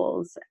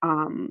tools.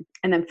 And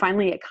then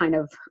finally it kind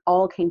of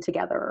all came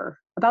together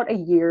about a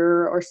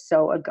year or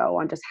so ago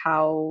on just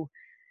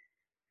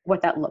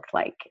what that looked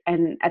like.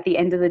 And at the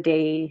end of the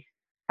day,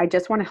 I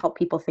just want to help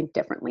people think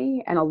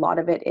differently. And a lot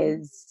of it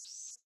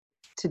is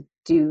to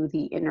do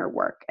the inner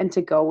work and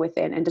to go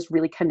within and just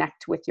really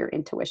connect with your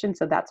intuition.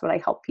 So that's what I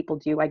help people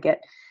do. I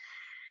get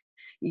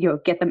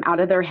them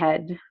out of their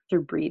head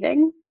through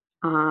breathing,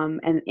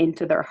 and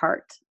into their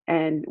heart.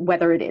 And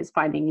whether it is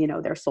finding, you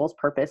know, their soul's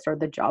purpose or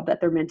the job that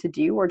they're meant to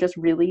do, or just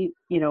really,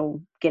 you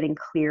know, getting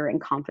clear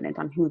and confident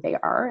on who they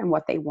are and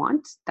what they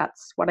want.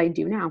 That's what I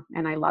do now.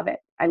 And I love it.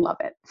 I love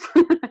it.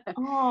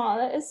 Oh,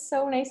 that is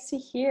so nice to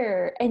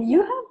hear. And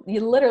you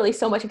have literally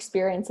so much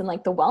experience in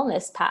like the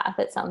wellness path,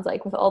 it sounds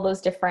like, with all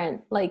those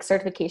different like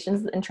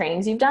certifications and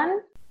trainings you've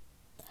done.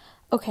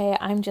 Okay,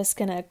 I'm just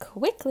gonna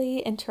quickly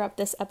interrupt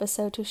this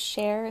episode to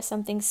share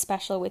something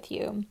special with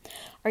you.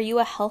 Are you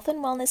a health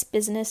and wellness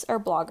business or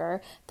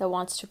blogger that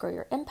wants to grow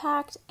your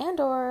impact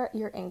and or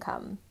your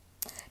income?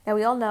 Now,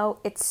 we all know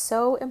it's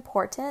so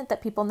important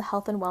that people in the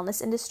health and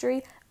wellness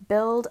industry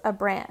build a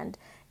brand.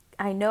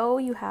 I know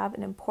you have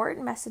an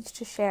important message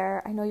to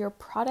share. I know your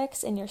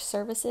products and your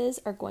services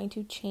are going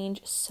to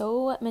change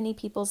so many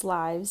people's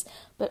lives.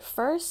 But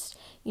first,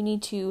 you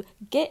need to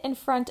get in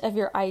front of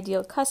your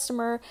ideal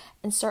customer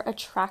and start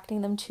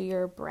attracting them to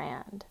your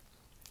brand.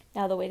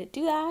 Now, the way to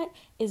do that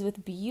is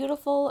with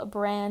beautiful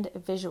brand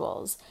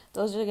visuals.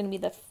 Those are going to be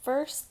the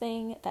first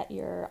thing that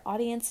your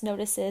audience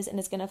notices and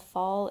is going to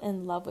fall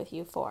in love with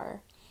you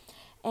for.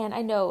 And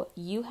I know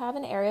you have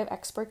an area of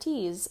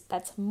expertise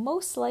that's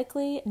most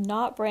likely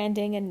not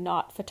branding and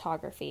not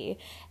photography.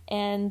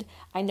 And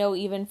I know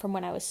even from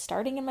when I was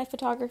starting in my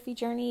photography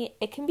journey,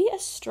 it can be a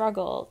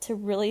struggle to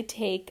really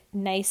take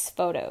nice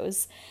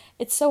photos.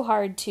 It's so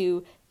hard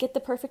to get the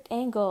perfect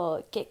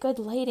angle, get good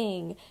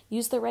lighting,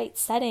 use the right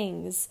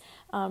settings,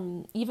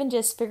 even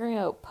just figuring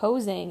out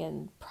posing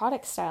and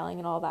product styling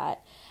and all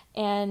that.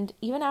 And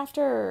even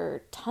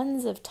after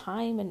tons of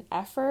time and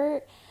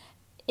effort,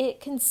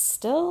 it can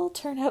still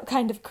turn out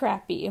kind of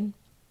crappy.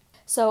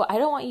 So I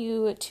don't want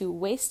you to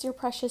waste your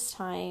precious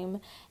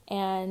time.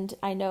 And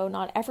I know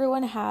not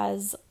everyone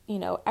has, you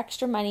know,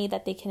 extra money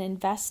that they can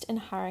invest in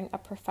hiring a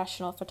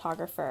professional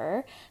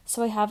photographer.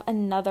 So I have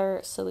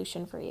another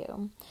solution for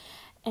you.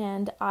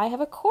 And I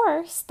have a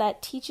course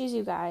that teaches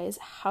you guys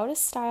how to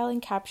style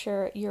and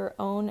capture your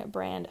own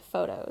brand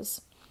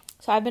photos.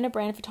 So I've been a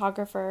brand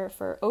photographer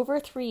for over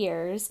 3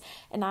 years,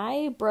 and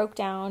I broke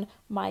down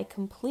my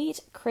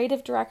complete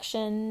creative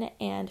direction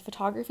and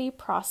photography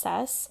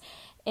process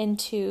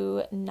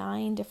into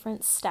 9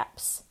 different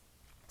steps.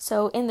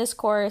 So in this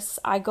course,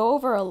 I go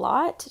over a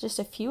lot. Just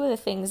a few of the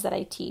things that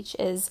I teach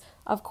is,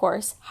 of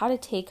course, how to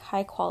take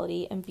high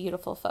quality and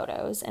beautiful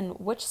photos and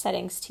which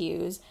settings to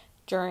use,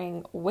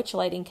 during which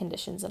lighting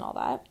conditions and all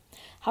that,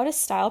 how to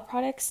style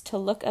products to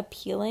look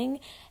appealing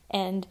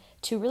and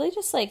to really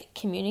just like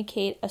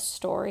communicate a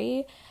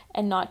story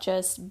and not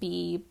just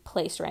be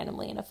placed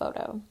randomly in a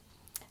photo.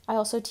 I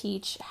also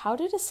teach how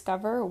to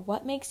discover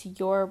what makes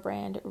your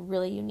brand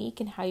really unique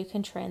and how you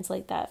can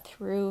translate that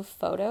through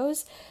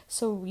photos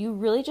so you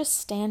really just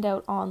stand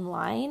out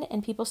online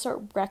and people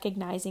start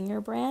recognizing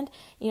your brand.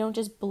 You don't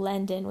just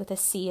blend in with a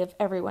sea of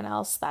everyone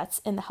else that's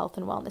in the health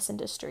and wellness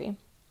industry.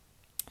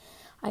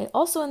 I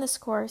also in this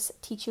course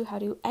teach you how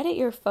to edit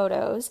your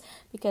photos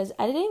because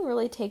editing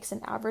really takes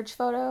an average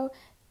photo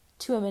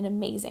to an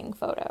amazing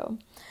photo.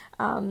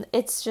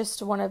 It's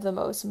just one of the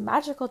most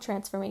magical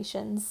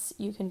transformations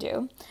you can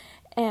do.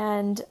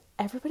 And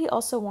everybody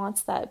also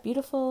wants that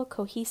beautiful,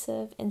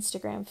 cohesive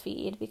Instagram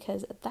feed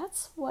because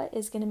that's what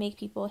is going to make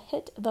people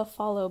hit the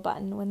follow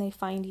button when they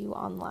find you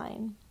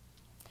online.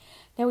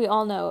 Now, we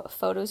all know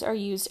photos are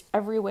used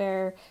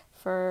everywhere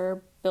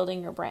for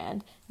building your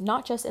brand,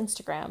 not just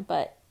Instagram,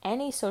 but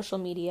any social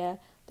media.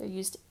 They're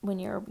used when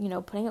you're,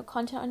 putting out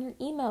content on your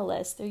email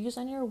list. They're used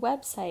on your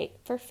website,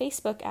 for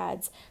Facebook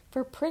ads,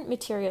 for print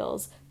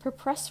materials, for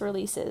press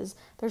releases.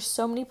 There's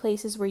so many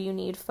places where you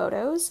need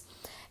photos,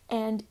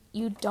 and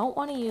you don't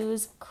want to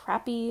use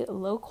crappy,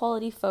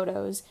 low-quality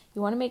photos.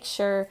 You want to make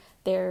sure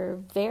they're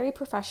very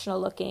professional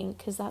looking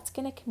because that's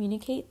going to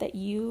communicate that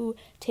you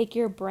take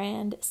your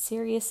brand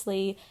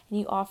seriously and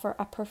you offer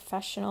a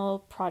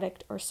professional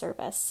product or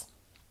service.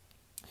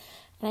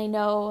 And I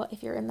know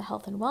if you're in the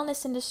health and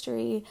wellness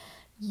industry,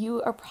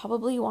 you are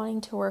probably wanting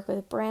to work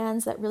with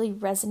brands that really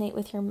resonate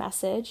with your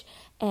message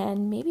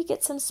and maybe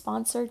get some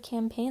sponsored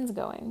campaigns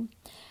going.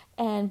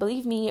 And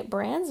believe me,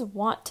 brands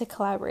want to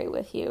collaborate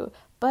with you,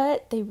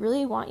 but they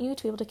really want you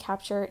to be able to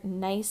capture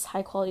nice,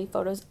 high-quality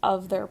photos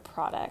of their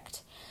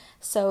product.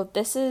 So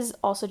this is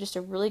also just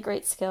a really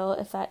great skill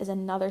if that is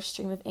another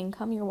stream of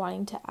income you're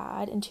wanting to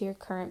add into your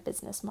current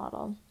business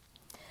model.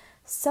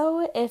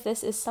 So if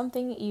this is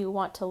something you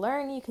want to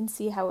learn, you can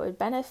see how it would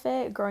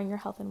benefit growing your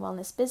health and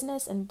wellness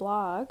business and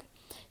blog.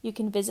 You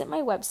can visit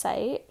my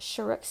website,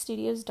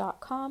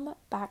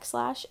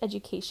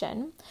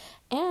 sharukstudios.com/education,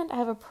 and I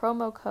have a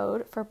promo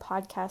code for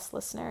podcast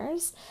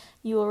listeners.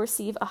 You will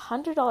receive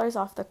 $100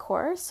 off the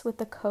course with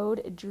the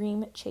code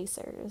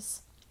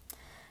DREAMCHASERS.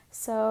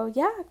 So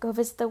yeah, go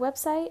visit the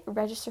website,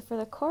 register for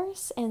the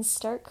course, and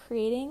start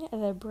creating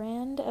the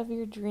brand of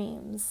your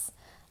dreams.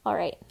 All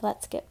right,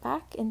 let's get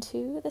back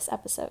into this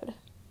episode.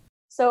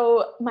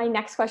 So my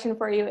next question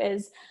for you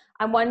is,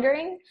 I'm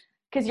wondering,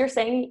 because you're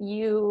saying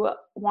you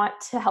want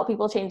to help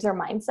people change their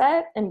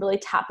mindset and really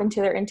tap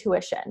into their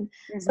intuition.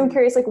 Mm-hmm. So I'm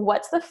curious, like,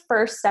 what's the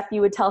first step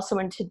you would tell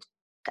someone to,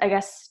 I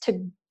guess,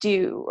 to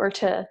do or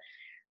to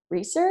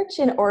research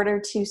in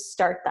order to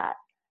start that?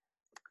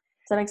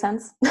 Does that make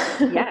sense?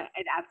 Yeah,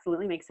 it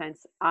absolutely makes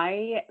sense.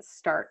 I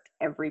start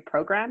every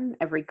program,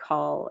 every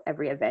call,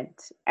 every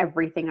event,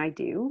 everything I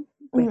do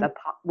with a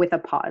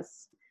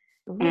pause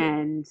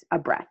and a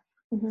breath.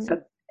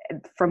 So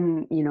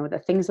from,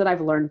 the things that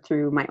I've learned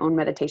through my own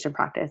meditation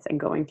practice and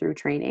going through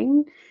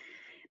training,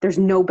 there's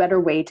no better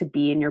way to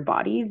be in your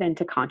body than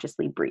to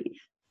consciously breathe.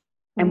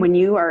 And when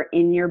you are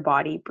in your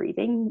body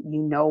breathing,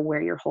 you know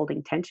where you're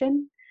holding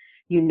tension,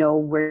 you know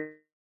where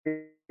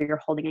you're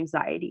holding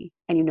anxiety,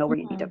 and you know where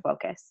you need to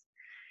focus.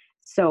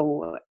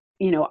 So,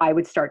 I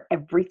would start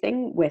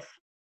everything with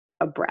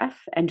a breath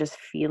and just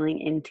feeling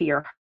into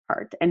your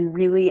heart and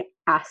really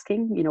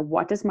asking,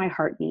 what does my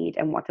heart need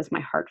and what does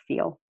my heart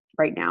feel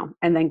right now?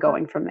 And then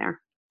going from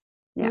there.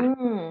 Yeah.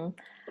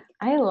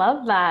 I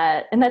love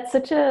that. And that's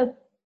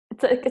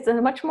it's a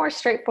much more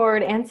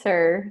straightforward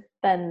answer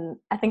than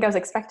I think I was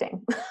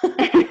expecting.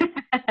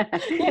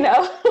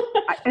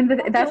 And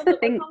that's the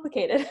thing.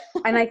 Complicated.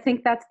 And I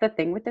think that's the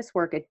thing with this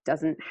work. It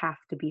doesn't have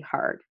to be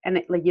hard.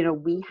 And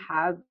we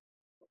have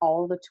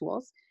all the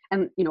tools.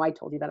 And, I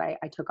told you that I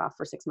took off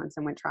for 6 months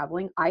and went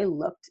traveling. I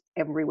looked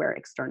everywhere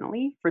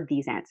externally for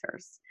these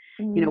answers.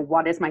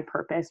 What is my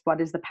purpose?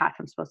 What is the path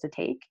I'm supposed to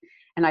take?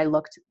 And I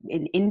looked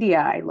in India,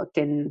 I looked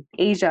in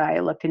Asia, I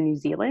looked in New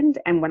Zealand.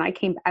 And when I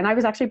came, and I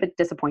was actually a bit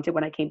disappointed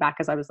when I came back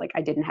because I was like,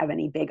 I didn't have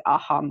any big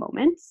aha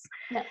moments.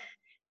 Yeah.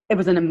 It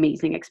was an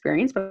amazing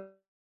experience, but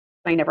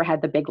I never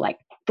had the big,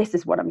 this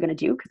is what I'm going to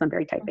do, because I'm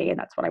very type A and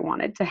that's what I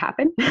wanted to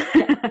happen.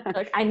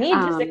 I need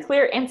just a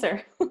clear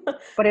answer.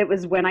 But it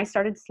was when I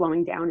started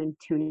slowing down and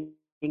tuning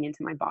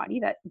into my body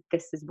that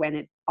this is when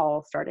it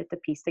all started to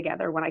piece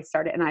together. When I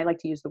started, and I like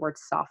to use the word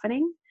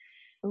softening,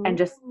 and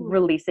just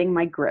releasing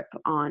my grip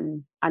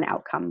on an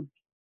outcome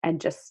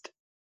and just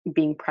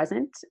being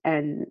present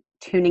and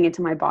tuning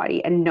into my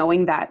body and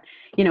knowing that,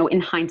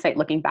 in hindsight,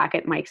 looking back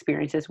at my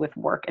experiences with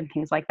work and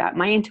things like that,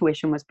 my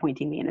intuition was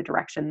pointing me in a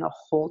direction the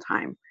whole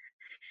time.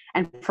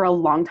 And for a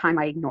long time,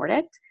 I ignored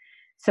it.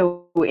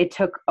 So it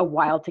took a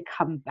while to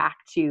come back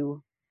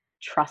to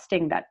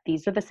trusting that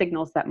these are the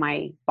signals that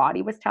my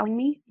body was telling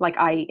me.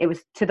 It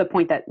was to the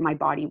point that my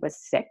body was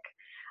sick.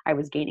 I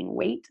was gaining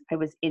weight. I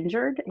was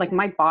injured.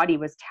 My body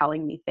was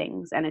telling me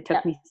things, and it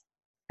took me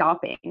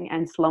stopping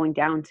and slowing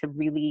down to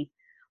really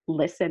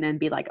listen and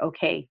be like,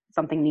 okay,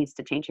 something needs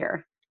to change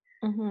here.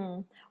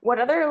 Mm-hmm. What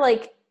other,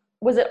 like,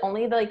 was it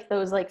only like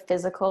those like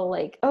physical,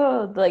 like,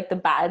 oh, like the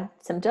bad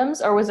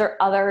symptoms, or was there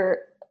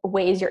other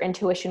ways your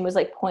intuition was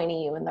like pointing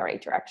you in the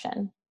right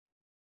direction?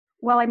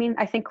 Well, I mean,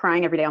 I think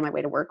crying every day on my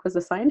way to work was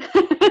a sign.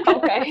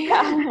 Okay,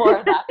 yeah, more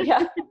of that.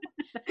 Yeah.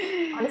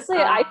 Honestly,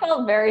 I Um,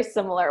 felt very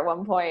similar at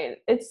one point.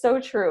 It's so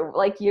true.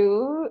 Like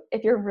you,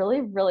 if you're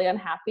really, really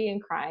unhappy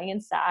and crying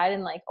and sad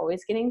and like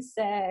always getting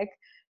sick,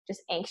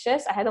 just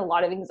anxious. I had a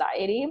lot of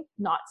anxiety,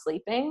 not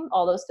sleeping,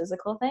 all those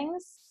physical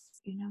things.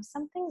 You know,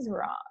 something's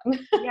wrong.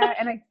 yeah,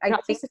 and You're I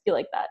not think supposed to feel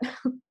like that.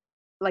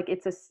 like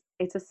it's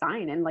a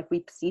sign, and like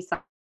we see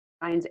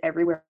signs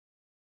everywhere.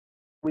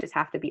 We just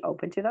have to be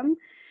open to them.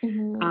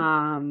 Mm-hmm.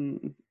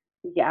 Um,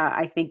 yeah,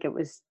 I think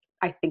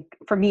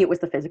for me, it was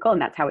the physical,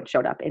 and that's how it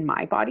showed up in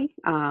my body.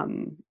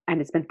 And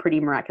it's been pretty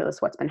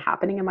miraculous what's been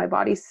happening in my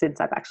body since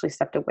I've actually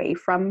stepped away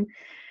from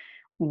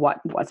what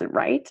wasn't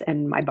right,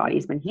 and my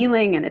body's been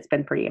healing, and it's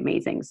been pretty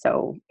amazing.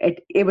 So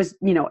it was,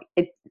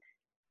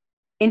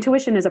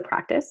 intuition is a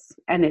practice,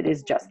 and it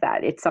is just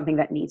that. It's something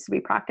that needs to be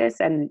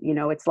practiced. And,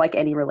 it's like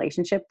any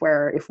relationship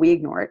where if we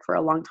ignore it for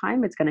a long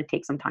time, it's going to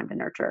take some time to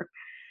nurture.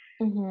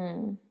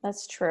 Mm-hmm.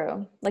 That's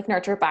true. Like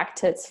nurture back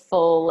to its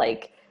full,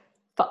 like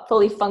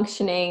fully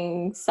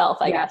functioning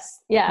self, I Yeah. guess.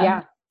 Yeah.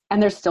 Yeah.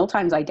 And there's still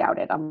times I doubt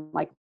it. I'm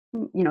like,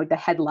 the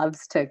head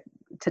loves to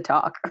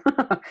talk.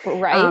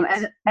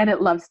 Right. And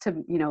it loves to,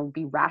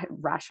 be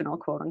rational,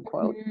 quote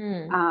unquote.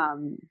 Mm-hmm.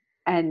 Um,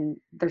 and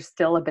there's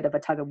still a bit of a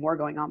tug of war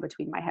going on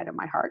between my head and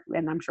my heart.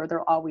 And I'm sure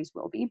there always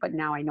will be, but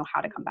now I know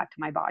how to come back to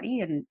my body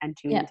and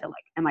tune Yeah. into,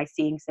 like, am I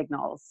seeing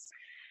signals?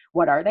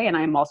 What are they? And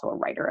I'm also a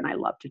writer, and I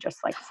love to just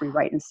like free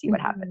write and see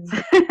what happens.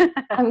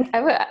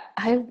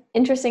 I'm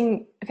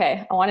interesting.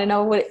 Okay. I want to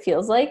know what it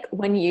feels like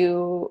when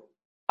you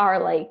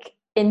are like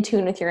in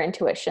tune with your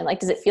intuition. Like,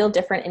 does it feel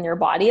different in your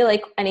body?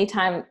 Like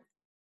anytime,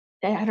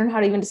 I don't know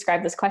how to even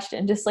describe this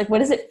question. Just like, what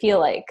does it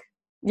feel like?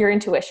 Your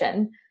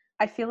intuition.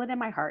 I feel it in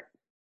my heart.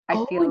 I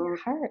Oh, in your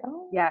feel, heart.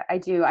 Oh. yeah, I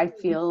do. I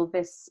feel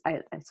this.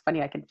 It's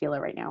funny. I can feel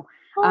it right now.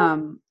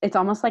 Oh. It's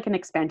almost like an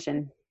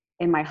expansion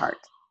in my heart.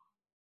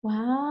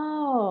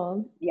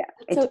 Wow. Yeah.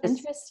 That's so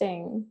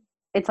interesting.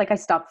 It's like I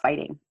stopped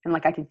fighting, and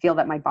like I can feel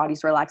that my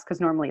body's relaxed, because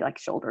normally like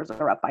shoulders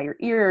are up by your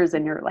ears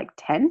and you're like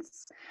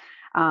tense.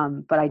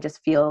 But I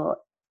just feel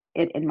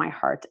it in my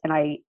heart, and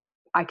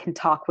I can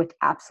talk with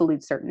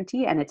absolute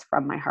certainty, and it's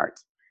from my heart.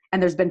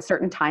 And there's been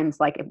certain times,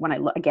 like when I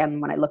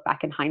look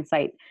back in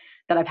hindsight,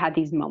 that I've had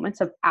these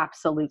moments of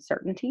absolute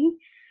certainty.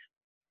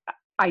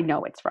 I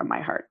know it's from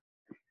my heart.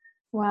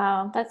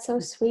 Wow, that's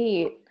so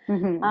sweet.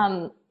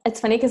 Mm-hmm. It's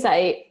funny because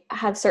I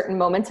have certain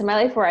moments in my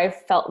life where I've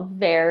felt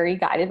very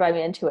guided by my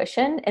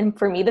intuition. And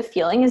for me, the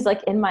feeling is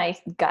like in my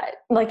gut,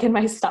 like in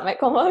my stomach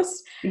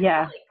almost,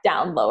 Yeah. like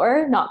down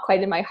lower, not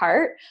quite in my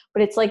heart,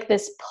 but it's like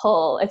this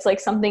pull. It's like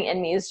something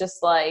in me is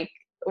just like,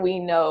 we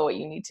know what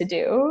you need to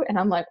do. And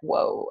I'm like,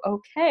 whoa,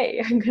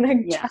 okay, I'm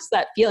going to trust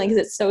that feeling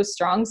because it's so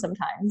strong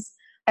sometimes.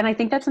 And I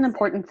think that's an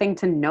important thing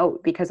to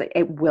note, because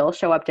it will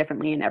show up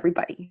differently in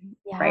everybody.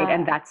 Yeah, right.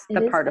 And that's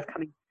the part is.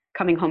 of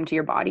coming home to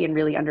your body and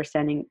really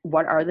understanding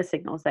what are the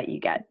signals that you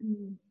get.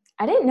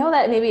 I didn't know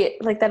that maybe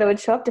like that it would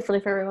show up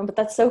differently for everyone, but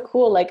that's so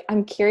cool. Like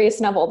I'm curious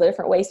to know all the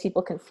different ways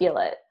people can feel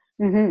it.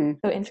 Mm-hmm.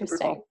 So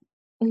interesting.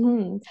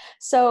 Mm-hmm.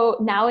 So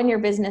now in your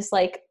business,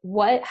 like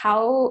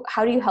how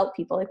do you help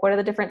people? Like what are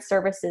the different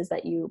services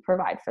that you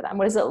provide for them?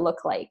 What does it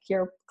look like,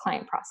 your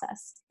client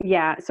process?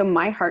 Yeah. So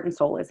my heart and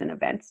soul is in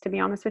events, to be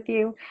honest with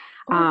you.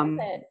 Oh, I love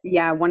it.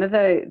 Yeah. One of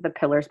the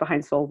pillars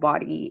behind Soul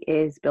Body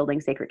is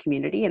building sacred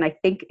community. And I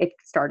think it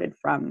started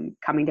from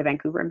coming to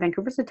Vancouver, and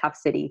Vancouver's a tough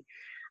city.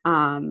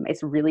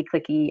 It's really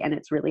cliquey, and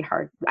it's really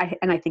hard. I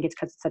think it's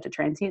because it's such a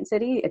transient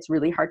city. It's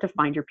really hard to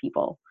find your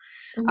people.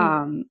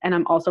 Mm-hmm. And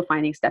I'm also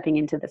finding, stepping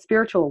into the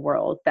spiritual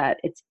world, that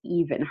it's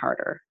even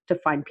harder to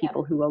find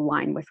people who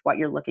align with what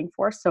you're looking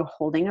for. So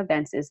holding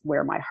events is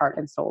where my heart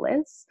and soul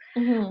is.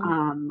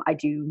 Mm-hmm. I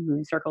do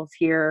moon circles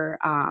here.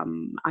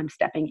 I'm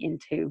stepping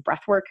into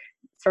breathwork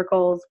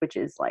circles, which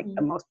is like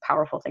the most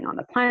powerful thing on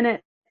the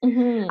planet.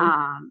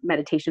 Mm-hmm.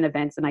 Meditation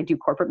events, and I do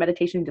corporate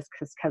meditation just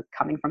because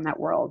coming from that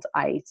world,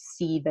 I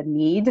see the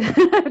need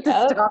to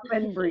stop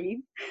and breathe.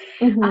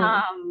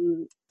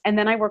 Mm-hmm. And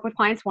then I work with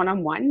clients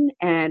one-on-one,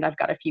 and I've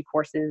got a few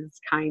courses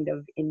kind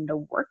of in the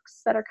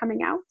works that are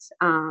coming out.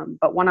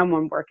 But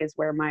one-on-one work is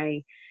where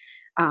my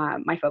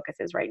focus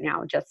is right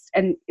now.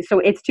 And so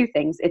it's two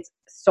things. It's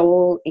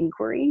soul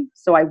inquiry.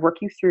 So I work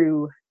you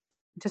through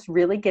just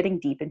really getting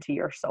deep into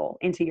your soul,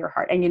 into your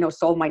heart. And,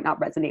 soul might not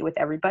resonate with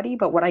everybody,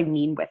 but what I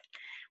mean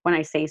when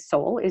I say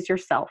soul is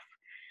yourself.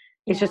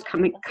 It's just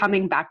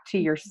coming back to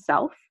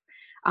yourself.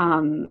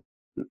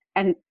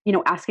 And,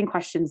 asking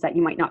questions that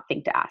you might not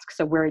think to ask.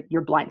 So where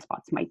your blind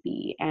spots might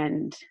be,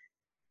 and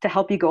to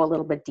help you go a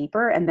little bit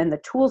deeper. And then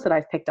the tools that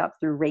I've picked up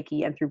through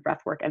Reiki and through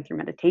breathwork and through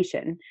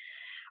meditation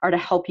are to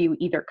help you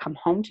either come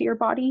home to your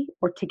body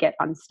or to get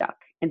unstuck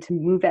and to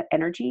move that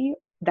energy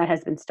that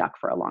has been stuck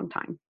for a long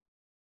time.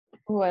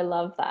 Oh, I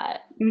love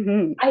that.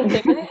 Hmm I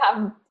think I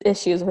have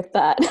issues with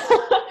that.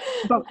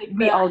 But Like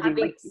we the all do.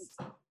 having Like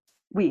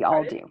we all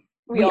pardon? do.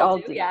 We We all all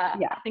do, do. yeah.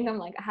 Yeah. I think I'm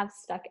like, I have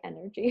stuck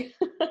energy.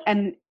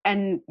 And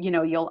you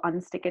know, you'll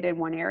unstick it in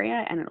one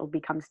area and it'll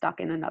become stuck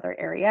in another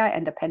area.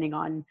 And depending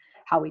on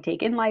how we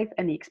take in life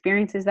and the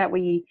experiences that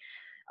we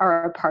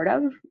are a part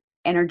of,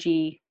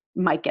 energy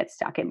might get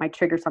stuck. It might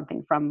trigger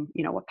something from,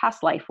 you know, a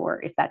past life,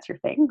 or if that's your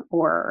thing,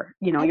 or,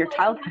 you know, I your believe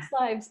in child. past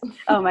lives.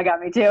 Oh my God,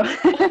 me too.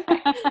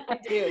 I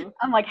do.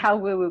 I'm like, how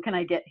woo woo can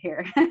I get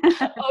here?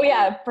 Oh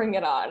yeah, bring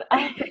it on.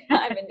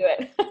 I'm into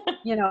it.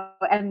 You know,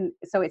 and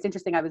so it's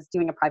interesting. I was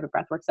doing a private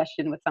breathwork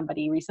session with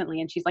somebody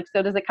recently, and she's like,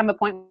 so does it come a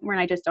point where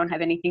I just don't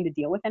have anything to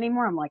deal with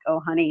anymore? I'm like,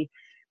 oh honey,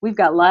 we've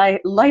got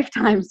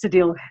lifetimes to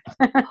deal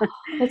with.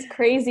 That's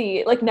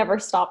crazy. Like never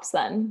stops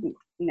then.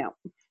 No.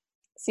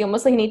 So you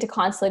almost like need to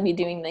constantly be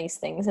doing these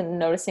things and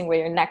noticing where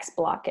your next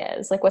block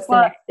is. Like what's the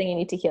Well, next thing you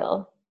need to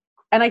heal?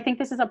 and I think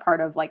this is a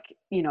part of, like,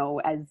 you know,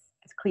 as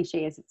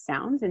cliche as it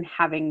sounds, and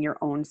having your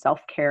own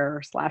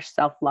self-care /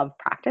 self-love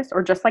practice,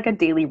 or just like a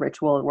daily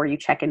ritual where you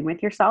check in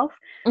with yourself.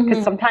 Because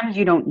Mm-hmm. sometimes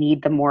you don't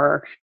need the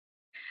more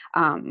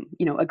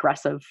you know,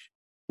 aggressive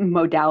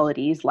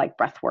modalities like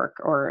breath work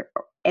or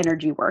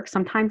energy work.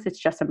 Sometimes it's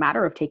just a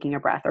matter of taking a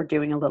breath or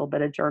doing a little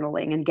bit of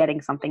journaling and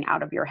getting something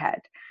out of your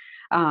head.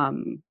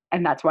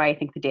 And that's why I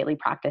think the daily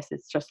practice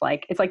is just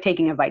like, it's like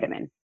taking a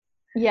vitamin.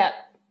 Yep.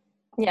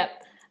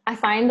 Yep. I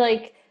find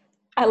like,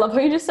 I love how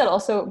you just said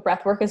also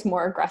breath work is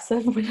more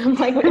aggressive. When I'm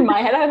like, in my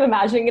head, I'm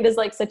imagining it as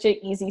like such an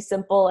easy,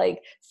 simple,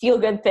 like feel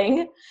good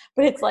thing,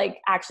 but it's like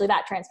actually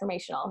that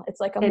transformational. It's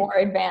like a It, more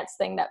advanced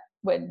thing that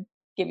would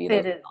give you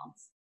those it is.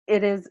 results.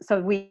 It is. So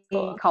we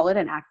Cool. call it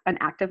an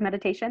active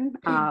meditation.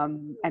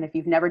 And if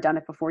you've never done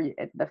it before,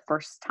 the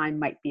first time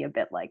might be a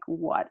bit like,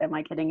 what am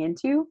I getting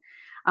into?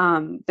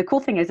 The cool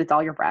thing is it's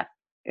all your breath.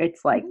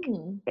 It's like,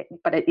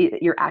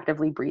 you're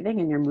actively breathing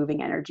and you're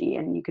moving energy,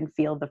 and you can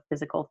feel the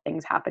physical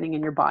things happening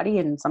in your body.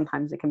 And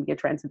sometimes it can be a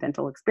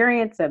transcendental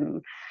experience,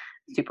 and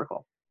super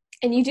cool.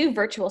 And you do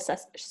virtual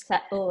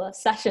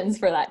sessions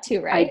for that too,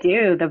 I right?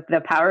 do.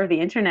 The power of the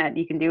internet,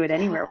 you can do it Yeah,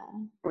 anywhere,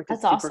 which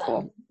is that's super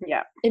awesome. cool.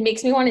 Yeah. It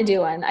makes me want to do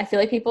one. I feel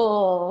like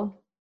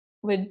people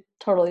would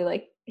totally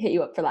like hit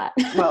you up for that.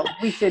 Well,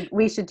 we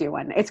should do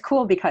one. It's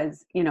cool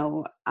because, you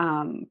know,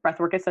 breath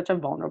work is such a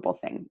vulnerable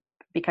thing,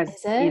 because,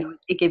 Is you it? know,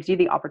 it gives you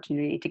the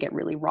opportunity to get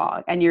really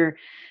raw, and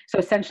so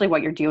essentially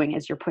what you're doing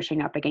is you're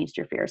pushing up against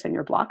your fears and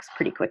your blocks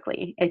pretty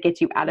quickly. It gets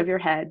you out of your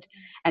head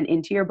and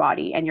into your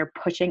body, and you're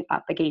pushing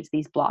up against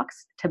these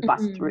blocks to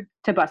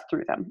Mm-hmm. bust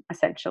through them,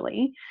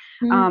 essentially.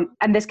 Mm-hmm.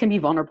 And this can be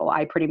vulnerable.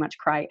 I pretty much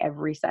cry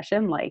every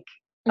session, like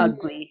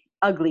ugly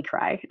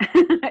cry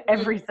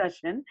every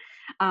session.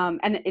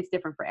 And it's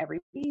different for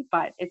everybody,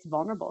 but it's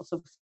vulnerable.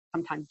 So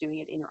sometimes doing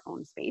it in your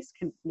own space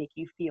can make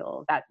you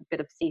feel that bit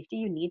of safety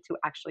you need to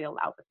actually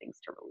allow the things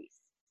to release.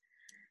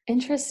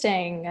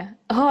 Interesting.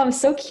 Oh, I'm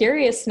so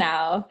curious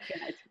now.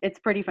 Yeah, it's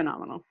pretty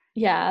phenomenal.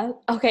 Yeah.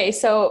 Okay.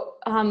 So,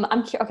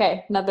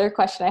 okay. Another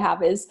question I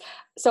have is,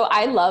 so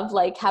I love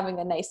like having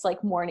a nice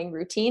like morning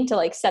routine to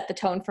like set the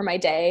tone for my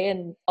day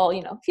and all,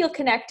 you know, feel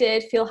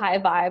connected, feel high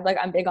vibe. Like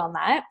I'm big on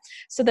that.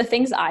 So the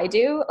things I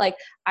do, like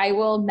I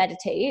will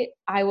meditate.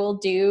 I will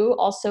do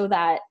also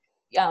that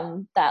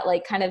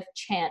like kind of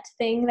chant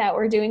thing that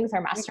we're doing with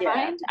our Yeah.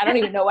 mastermind. I don't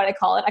even know what I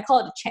call it. I call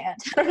it a chant.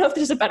 I don't know if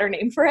there's a better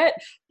name for it.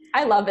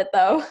 I love it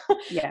though.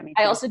 Yeah, me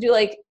I too. also do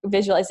like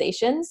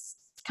visualizations.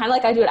 Kind of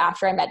like I do it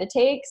after I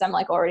meditate because I'm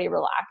like already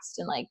relaxed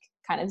and like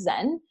kind of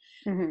zen,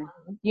 Mm-hmm.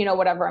 you know,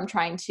 whatever I'm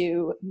trying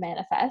to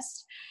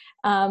manifest.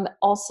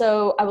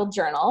 Also, I will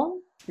journal.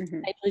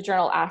 Mm-hmm. I usually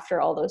journal after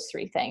all those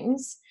three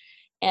things.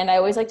 And I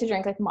always like to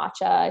drink like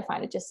matcha. I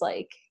find it just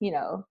like, you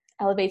know,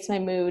 elevates my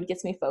mood,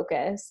 gets me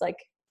focused. Like,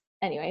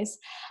 anyways.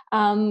 But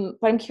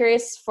I'm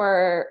curious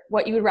for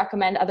what you would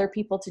recommend other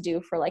people to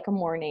do for like a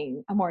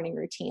morning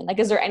routine. Like,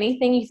 is there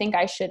anything you think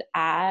I should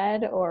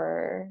add,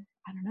 or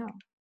I don't know.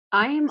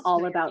 I am Just all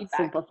know your about feedback.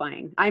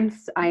 simplifying. I'm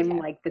Okay.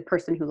 like the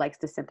person who likes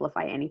to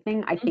simplify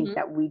anything. I think Mm-hmm.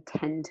 that we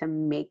tend to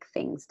make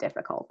things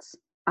difficult.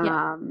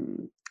 Yeah.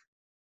 Um,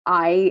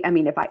 I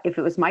mean, if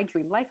it was my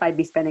dream life, I'd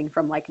be spending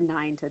from like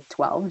 9 to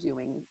 12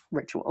 doing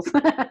rituals.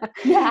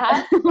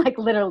 Yeah. Like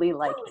literally,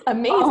 like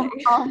Amazing.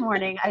 all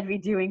morning, I'd be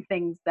doing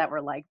things that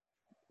were like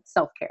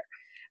self-care.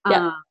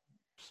 Yep.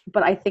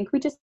 But I think we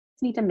just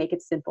need to make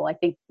it simple. I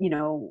think, you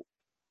know,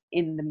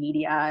 in the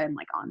media and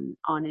like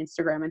on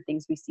Instagram and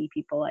things, we see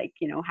people like,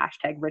 you know,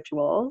 hashtag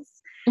rituals,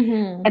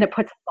 Mm-hmm. and it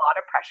puts a lot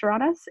of pressure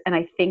on us. And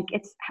I think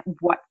it's,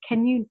 what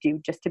can you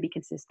do just to be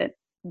consistent,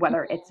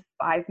 whether it's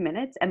 5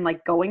 minutes, and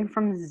like going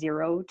from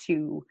 0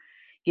 to,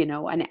 you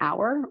know, an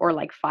hour, or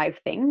like 5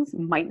 things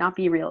might not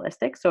be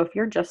realistic. So if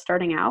you're just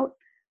starting out,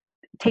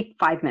 take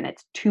 5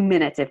 minutes, 2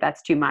 minutes if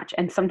that's too much.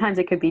 And sometimes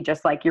it could be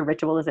just like your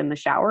ritual is in the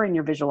shower and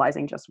you're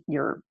visualizing just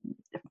your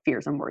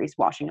fears and worries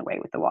washing away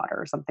with the water,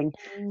 or something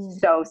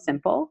so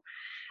simple.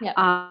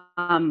 Yeah.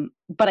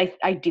 But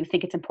I do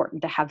think it's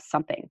important to have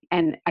something.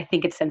 And I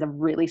think it sends a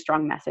really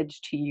strong message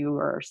to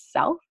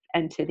yourself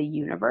and to the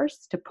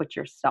universe to put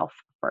yourself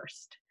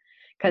first.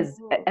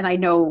 Because, and I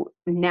know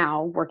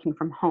now working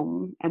from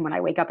home, and when I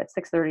wake up at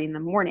 6:30 in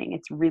the morning,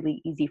 it's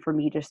really easy for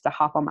me just to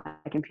hop on my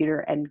computer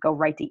and go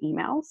right to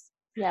emails.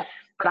 Yeah.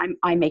 But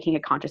I'm making a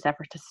conscious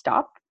effort to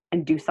stop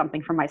and do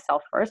something for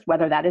myself first,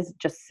 whether that is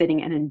just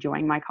sitting and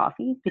enjoying my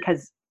coffee,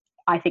 because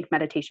I think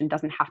meditation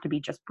doesn't have to be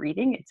just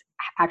breathing. It's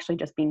actually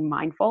just being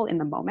mindful in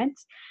the moment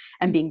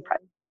and being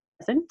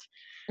present.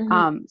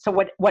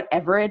 So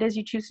whatever it is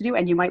you choose to do,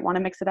 and you might want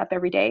to mix it up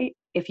every day.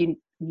 If you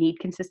need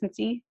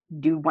consistency,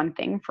 do one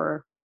thing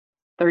for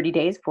 30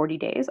 days, 40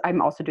 days.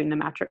 I'm also doing the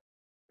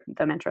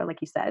mantra,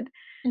 like you said,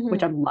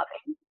 which I'm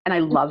loving. And I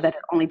love that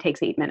it only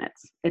takes 8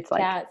 minutes. It's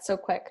like, yeah, it's so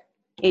quick.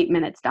 8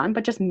 minutes done,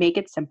 but just make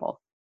it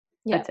simple.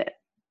 Yeah. That's it.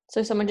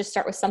 So someone just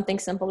start with something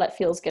simple that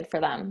feels good for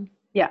them.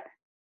 Yeah.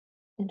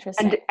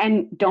 Interesting.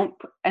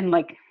 And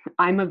like,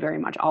 I'm a very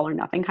much all or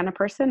nothing kind of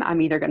person.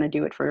 I'm either going to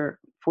do it for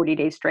 40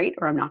 days straight,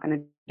 or I'm not going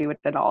to do it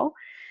at all.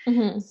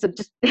 So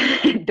just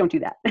don't do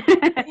that.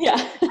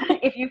 Yeah.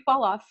 If you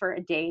fall off for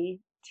a day,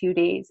 2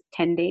 days,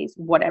 10 days,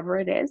 whatever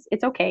it is,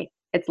 it's okay.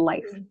 It's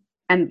life.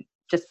 And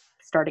just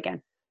start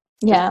again.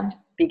 Yeah. Just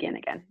begin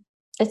again.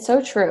 It's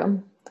so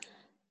true.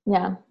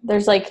 Yeah.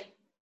 There's like,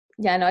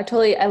 yeah, no,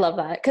 I love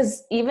that.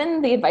 Cause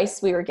even the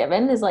advice we were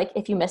given is like,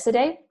 if you miss a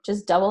day,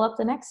 just double up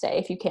the next day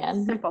if you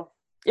can. Simple.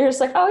 You're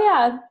just like, oh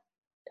yeah,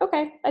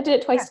 okay, I did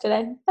it twice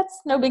today. That's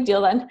no big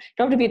deal then. You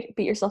don't have to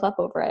beat yourself up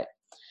over it.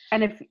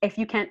 And if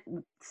you can't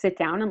sit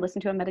down and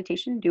listen to a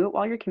meditation, do it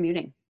while you're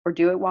commuting, or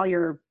do it while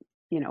you're,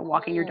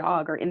 walking your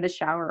dog, or in the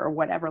shower, or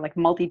whatever, like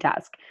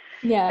multitask.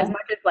 Yeah. As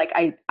much as like,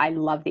 I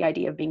love the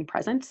idea of being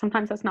present.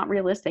 Sometimes that's not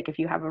realistic if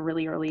you have a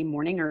really early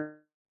morning, or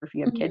if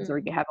you have kids, or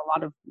you have a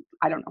lot of,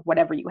 I don't know,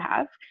 whatever you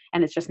have,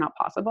 and it's just not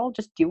possible.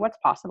 Just do what's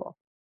possible.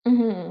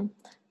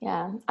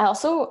 Yeah.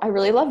 I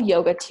really love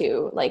yoga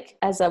too, like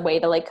as a way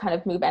to like kind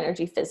of move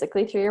energy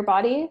physically through your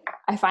body.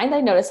 I find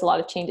I notice a lot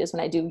of changes when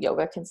I do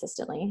yoga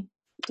consistently.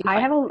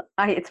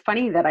 It's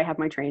funny that I have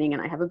my training,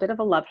 and I have a bit of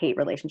a love-hate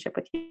relationship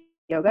with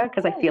yoga,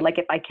 because I feel like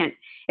if I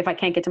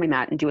can't get to my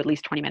mat and do at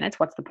least 20 minutes,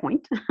 what's the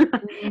point?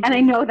 And I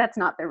know that's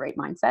not the right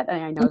mindset.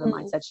 And I know the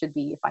mindset should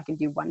be, if I can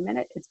do 1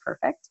 minute, it's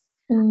perfect.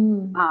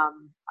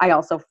 I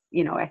also,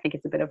 I think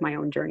it's a bit of my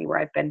own journey where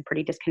I've been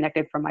pretty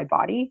disconnected from my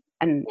body,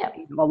 and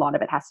a lot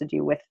of it has to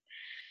do with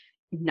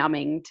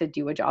numbing to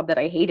do a job that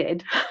I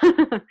hated.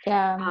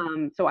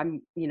 So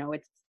I'm,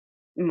 it's,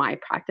 my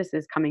practice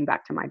is coming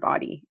back to my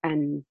body,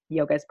 and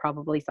yoga is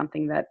probably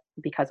something that,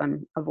 because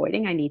I'm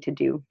avoiding, I need to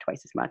do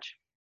twice as much.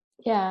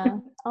 Yeah.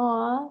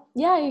 Aw.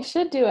 Yeah, you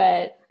should do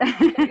it.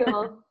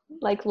 You'll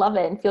like love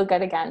it and feel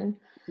good again.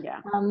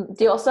 Yeah.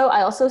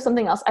 I also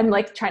something else I'm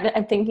like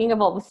I'm thinking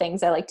of all the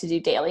things I like to do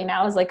daily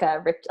now is like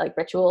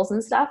rituals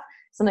and stuff.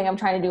 Something I'm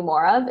trying to do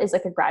more of is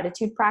like a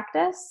gratitude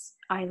practice.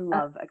 I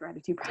love a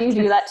gratitude practice. Do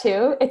you do that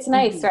too? It's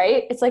nice,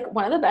 right? It's like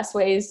one of the best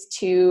ways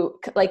to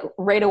like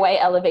right away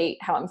elevate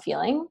how I'm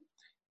feeling.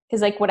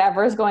 Because like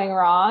whatever's going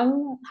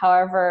wrong,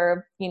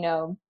 however,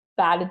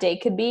 bad a day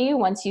could be,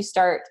 once you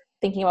start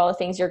thinking about all the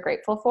things you're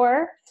grateful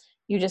for,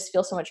 you just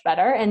feel so much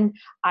better. And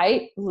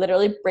I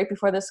literally right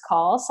before this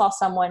call saw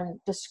someone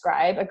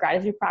describe a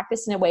gratitude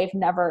practice in a way I've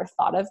never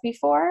thought of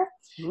before.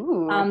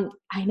 Ooh.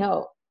 I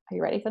know. Are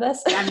you ready for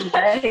this? I'm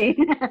ready.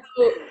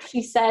 So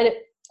she said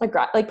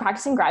like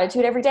practicing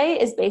gratitude every day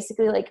is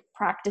basically like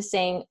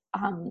practicing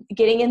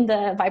getting in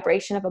the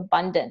vibration of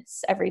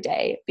abundance every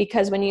day,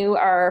 because when you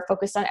are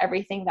focused on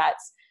everything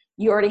that's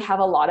you already have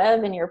a lot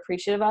of and you're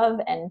appreciative of,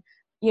 and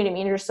you know what I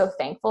mean, you're so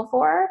thankful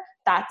for,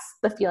 that's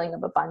the feeling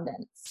of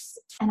abundance.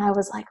 And I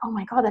was like, oh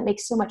my God, that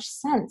makes so much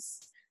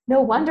sense.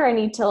 No wonder I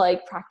need to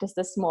like practice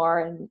this more.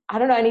 And I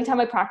don't know, anytime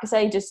I practice,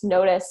 I just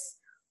notice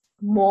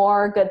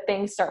more good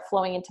things start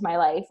flowing into my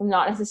life.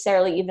 Not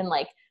necessarily even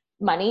like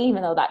money,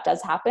 even though that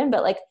does happen,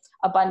 but like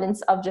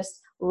abundance of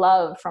just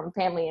love from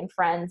family and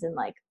friends, and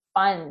like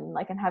fun,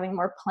 like, and having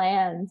more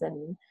plans,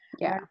 and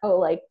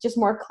like just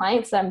more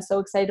clients that I'm so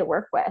excited to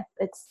work with.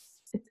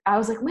 I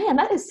was like, man,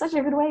 that is such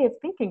a good way of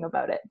thinking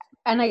about it.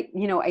 And I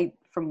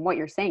from what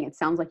you're saying, it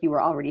sounds like you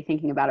were already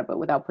thinking about it, but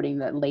without putting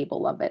the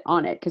label of it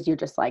on it, because you're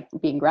just like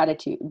being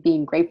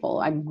grateful.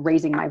 I'm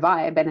raising my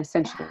vibe. And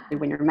essentially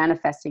when you're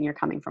manifesting, you're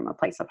coming from a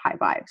place of high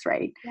vibes,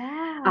 right?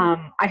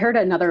 Yeah. I heard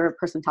another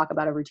person talk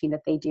about a routine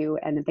that they do,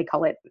 and they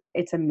call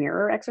it's a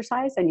mirror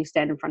exercise, and you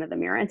stand in front of the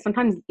mirror. And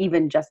sometimes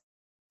even just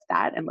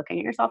that and looking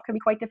at yourself can be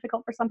quite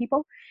difficult for some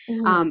people.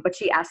 But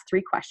she asked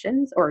 3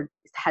 questions, or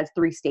has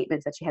 3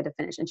 statements that she had to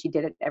finish, and she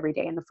did it every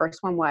day. And the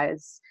first one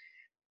was,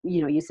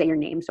 you say your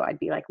name. So I'd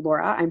be like,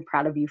 Laura, I'm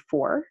proud of you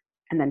for,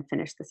 and then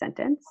finish the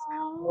sentence.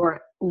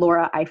 Or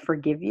Laura, I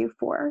forgive you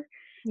for,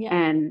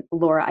 and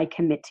Laura, I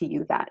commit to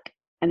you that.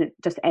 And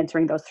just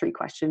answering those 3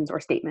 questions or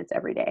statements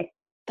every day.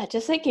 That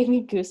just like gave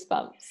me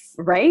goosebumps.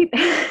 Right?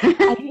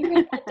 I need to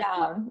write that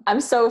down.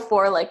 I'm so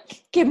for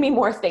like, give me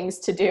more things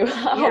to do.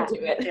 I'll do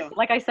it.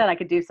 Like I said, I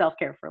could do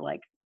self-care for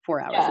like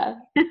 4 hours. Yeah.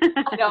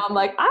 I know. I'm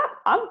like,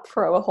 I'm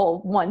pro a whole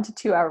 1 to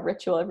 2 hour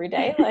ritual every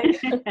day.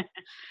 Like,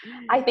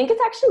 I think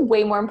it's actually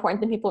way more important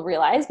than people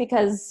realize,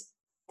 because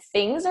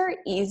things are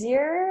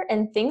easier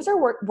and things are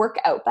work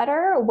out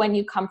better when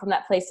you come from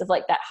that place of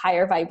like that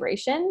higher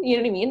vibration. You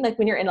know what I mean? Like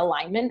when you're in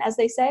alignment, as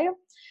they say.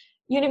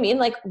 You know what I mean?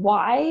 Like,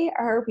 why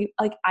are we,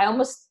 like, I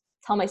almost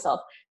tell myself,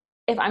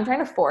 if I'm trying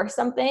to force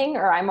something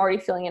or I'm already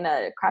feeling in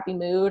a crappy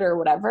mood or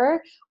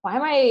whatever, why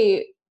am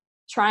I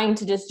trying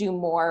to just do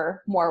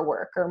more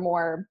work or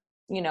more,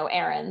 you know,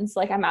 errands?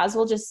 Like, I might as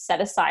well just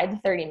set aside the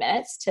 30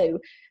 minutes to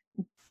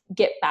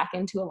get back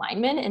into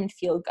alignment and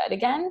feel good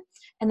again.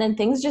 And then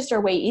things just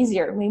are way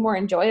easier, way more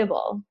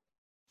enjoyable.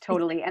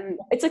 Totally. And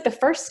it's like the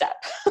first step.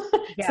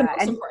 It's the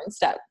most important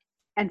step.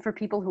 And for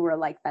people who are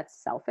like,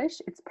 that's selfish,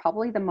 it's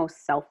probably the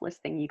most selfless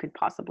thing you could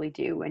possibly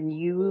do. When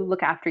you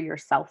look after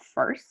yourself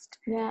first,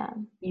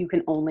 you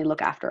can only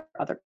look after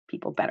other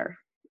people better.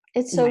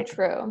 It's so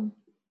true.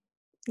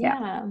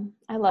 Yeah.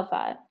 I love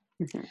that.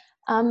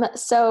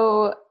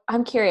 So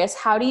I'm curious,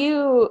 how do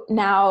you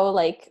now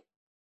like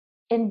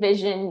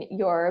envision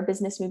your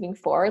business moving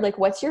forward? Like,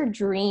 what's your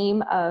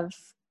dream of,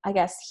 I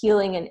guess,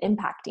 healing and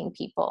impacting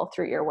people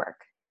through your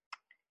work?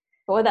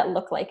 What would that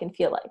look like and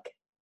feel like?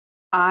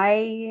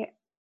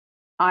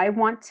 I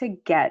want to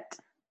get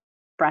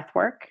breath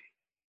work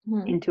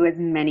into as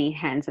many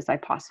hands as I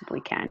possibly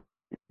can.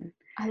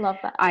 I love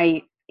that.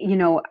 You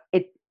know,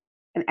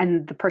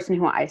 and the person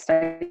who I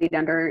studied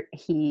under,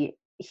 he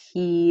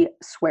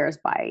swears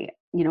by,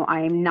 you know,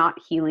 I am not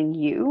healing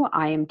you.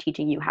 I am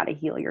teaching you how to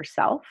heal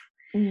yourself.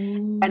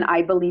 And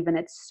I believe in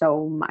it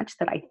so much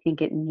that I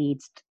think it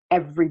needs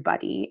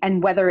everybody.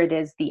 And whether it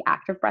is the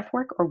active breath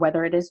work or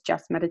whether it is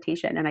just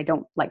meditation, and I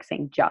don't like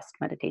saying just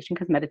meditation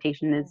because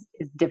meditation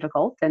is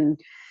difficult. And,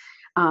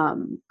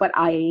 but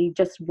I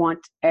just want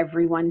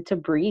everyone to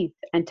breathe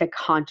and to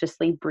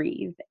consciously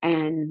breathe.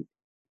 And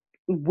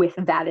with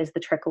that is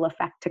the trickle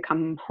effect to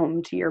come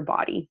home to your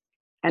body.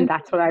 And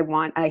that's what I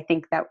want. I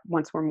think that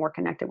once we're more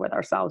connected with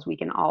ourselves, we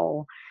can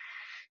all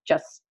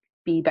just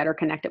be better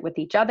connected with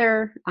each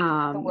other.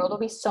 The world will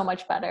be so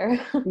much better.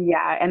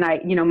 Yeah. And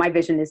my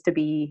vision is to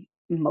be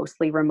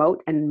mostly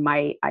remote, and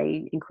I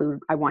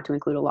want to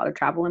include a lot of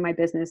travel in my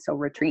business. So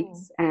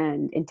retreats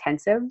and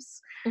intensives.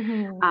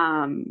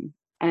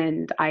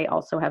 And I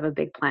also have a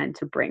big plan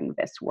to bring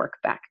this work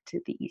back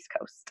to the East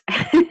Coast.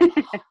 Yay.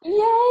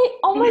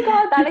 Oh my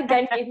God. That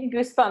again gave me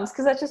goosebumps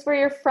because that's just where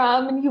you're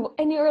from. And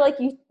you were like,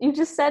 you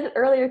just said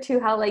earlier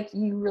too, how like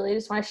you really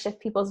just want to shift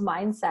people's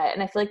mindset.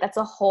 And I feel like that's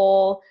a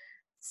whole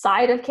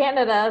side of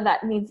Canada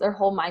that needs their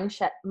whole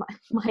mindset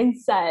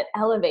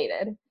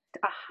elevated.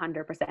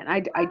 100%.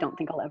 I don't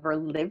think I'll ever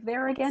live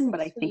there again, but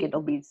I think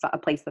it'll be a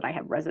place that I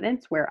have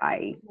residence where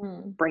I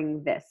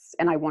bring this,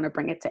 and I want to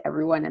bring it to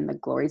everyone. And the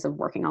glories of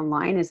working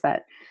online is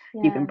that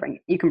you can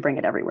bring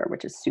it everywhere,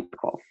 which is super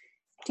cool.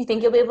 Do you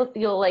think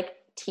you'll like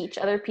teach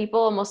other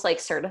people, almost like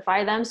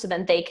certify them so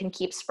then they can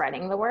keep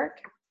spreading the work?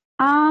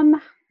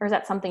 Or is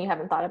that something you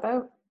haven't thought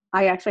about?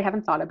 I actually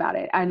haven't thought about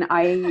it. And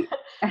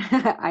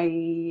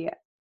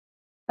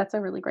that's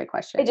a really great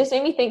question. It just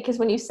made me think, because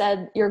when you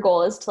said your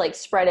goal is to like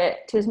spread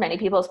it to as many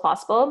people as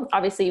possible,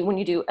 obviously when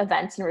you do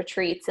events and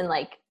retreats and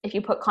like if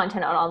you put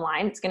content out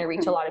online, it's going to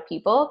reach a lot of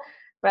people.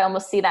 But I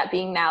almost see that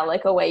being now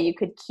like a way you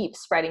could keep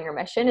spreading your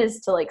mission is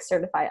to like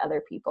certify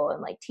other people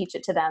and like teach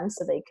it to them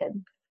so they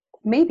could.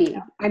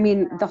 Maybe. I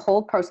mean, the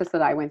whole process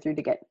that I went through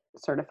to get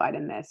certified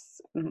in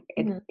this,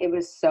 it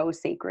was so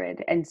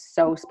sacred and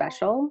so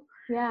special.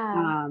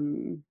 Yeah.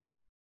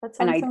 That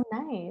sounds so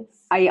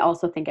nice. I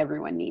also think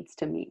everyone needs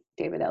to meet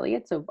David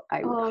Elliott. So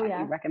I would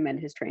highly recommend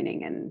his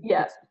training. And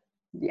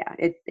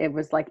it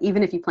was like,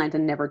 even if you plan to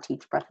never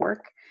teach breath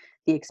work,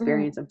 the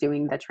experience of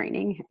doing the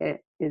training,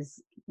 it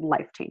is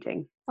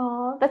life-changing.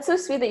 Oh, that's so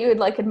sweet that you would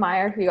like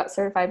admire who you got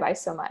certified by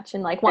so much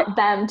and like want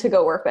them to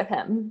go work with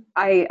him.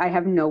 I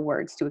have no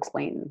words to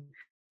explain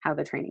how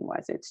the training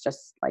was. It's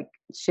just like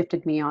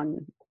shifted me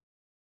on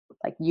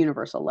like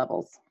universal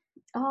levels.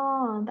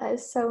 Oh, that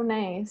is so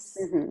nice.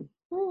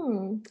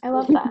 I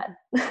love that.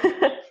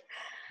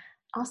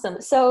 Awesome.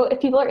 So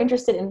if people are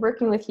interested in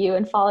working with you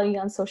and following you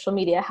on social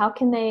media, how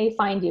can they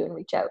find you and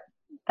reach out?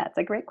 That's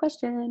a great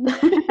question.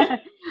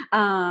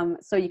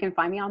 So you can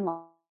find me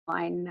online.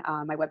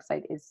 My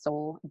website is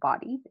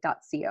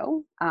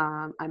soulbody.co.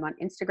 I'm on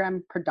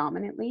Instagram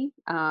predominantly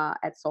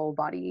at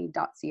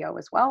soulbody.co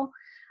as well.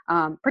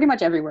 Pretty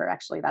much everywhere,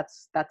 actually.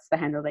 That's the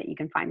handle that you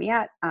can find me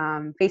at.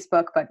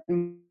 Facebook, but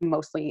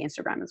mostly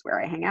Instagram is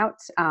where I hang out.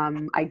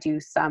 I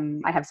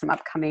have some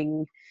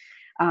upcoming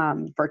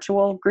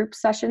virtual group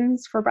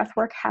sessions for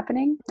breathwork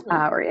happening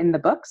or in the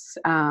books.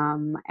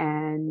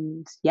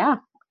 And yeah.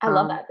 I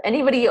love that.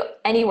 Anybody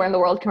anywhere in the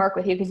world can work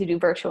with you because you do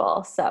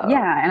virtual. So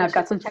yeah, and I've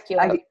got some check you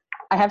out.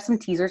 I have some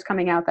teasers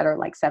coming out that are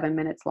like 7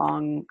 minutes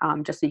long,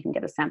 just so you can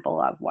get a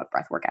sample of what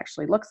breathwork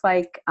actually looks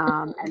like,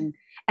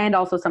 and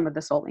also some of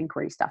the soul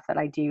inquiry stuff that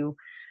I do.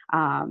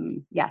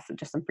 So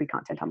just some free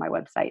content on my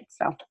website.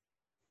 So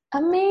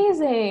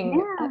amazing.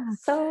 Yeah.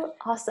 That's so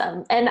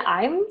awesome. And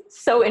I'm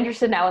so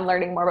interested now in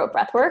learning more about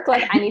breathwork.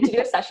 Like I need to do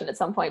a session at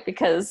some point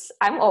because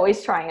I'm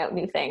always trying out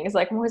new things.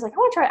 Like I'm always like, I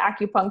want to try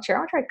acupuncture. I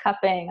want to try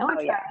cupping. I want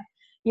to try,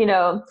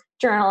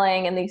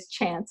 journaling and these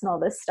chants and all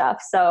this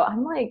stuff. So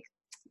I'm like,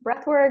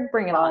 breath work,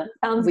 bring it on.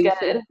 Sounds we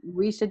good.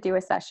 we should do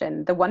a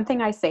session. The one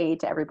thing I say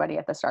to everybody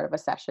at the start of a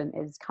session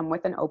is come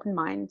with an open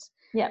mind,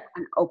 Yep.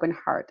 an open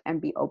heart,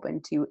 and be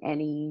open to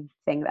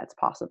anything that's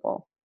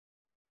possible.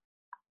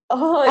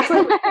 Oh, it's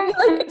like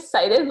you're like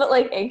excited but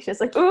like anxious,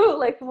 like ooh,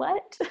 like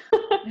what?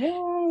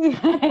 Yay.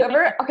 Have you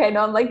ever? Okay,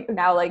 no, I'm like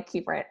now like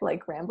keep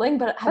like rambling,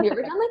 but have you That's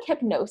ever okay. done like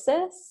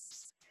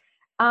hypnosis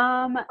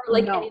or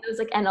like No. any of those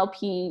like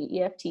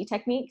NLP, EFT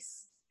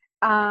techniques?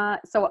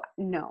 So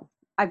no.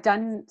 I've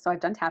done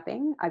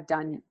tapping. I've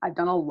done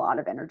a lot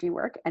of energy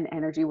work, and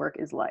energy work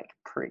is like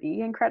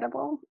pretty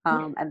incredible.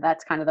 And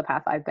that's kind of the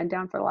path I've been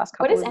down for the last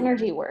What couple is of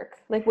energy years. work?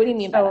 Like, what do you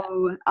mean by that?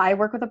 So I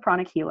work with a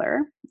pranic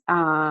healer,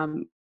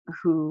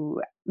 who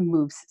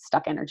moves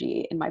stuck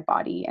energy in my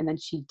body, and then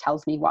she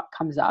tells me what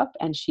comes up,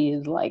 and she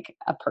is like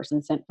a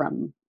person sent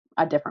from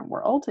a different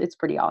world. It's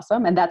pretty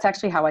awesome, and that's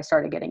actually how I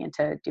started getting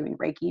into doing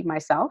Reiki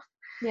myself.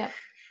 Yeah.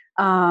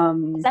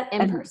 Is that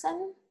in And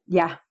person?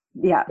 yeah.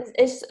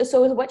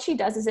 So is what she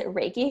does, is it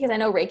Reiki? Because I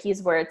know Reiki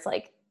is where it's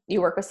like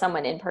you work with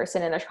someone in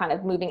person and they're kind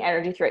of moving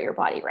energy throughout your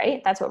body,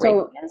 right? That's what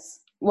Reiki is?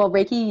 Well,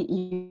 Reiki,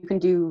 you can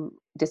do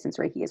distance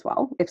Reiki as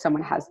well. If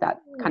someone has that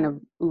kind of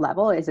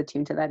level, is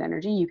attuned to that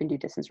energy, you can do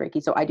distance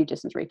Reiki. So I do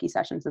distance Reiki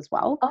sessions as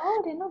well. Oh,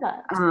 I didn't know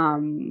that.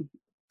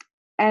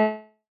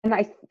 And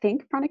I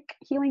think pranic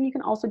healing you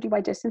can also do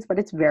by distance, but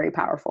it's very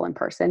powerful in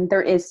person.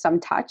 There is some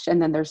touch,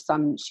 and then there's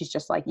some, she's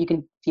just like, you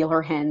can feel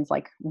her hands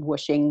like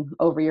whooshing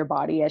over your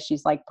body as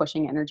she's like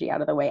pushing energy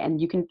out of the way.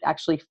 And you can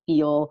actually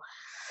feel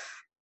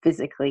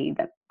physically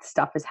that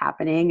stuff is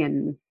happening.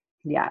 And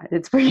yeah,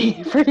 it's pretty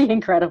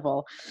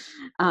incredible.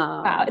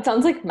 Wow, it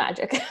sounds like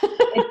magic.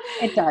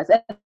 It does.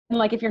 And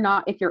like if you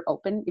have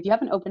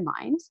an open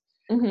mind,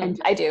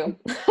 and I do.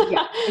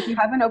 Yeah, if you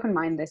have an open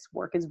mind, this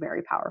work is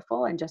very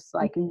powerful, and just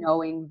like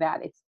knowing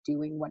that it's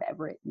doing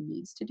whatever it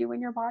needs to do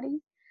in your body.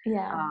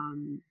 Yeah.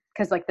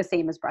 Because like the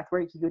same as breath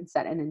work, you can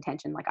set an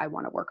intention like I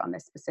want to work on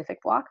this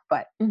specific block,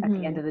 but at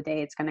the end of the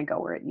day, it's going to go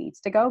where it needs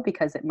to go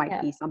because it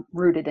might be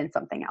rooted in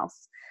something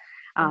else.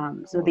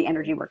 So the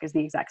energy work is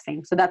the exact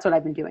same. So that's what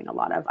I've been doing a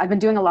lot of. I've been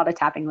doing a lot of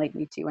tapping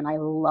lately too, and I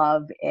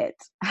love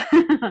it.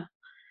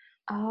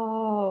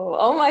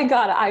 Oh my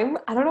God. I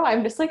don't know.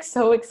 I'm just like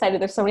so excited.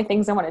 There's so many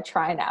things I want to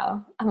try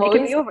now.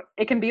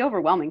 It can be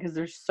overwhelming because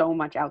there's so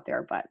much out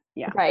there, but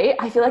yeah. Right.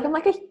 I feel like I'm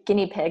like a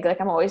guinea pig.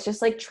 Like I'm always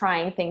just like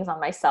trying things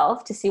on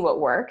myself to see what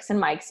works in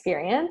my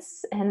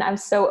experience. And I'm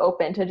so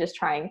open to just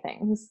trying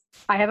things.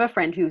 I have a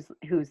friend who's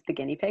the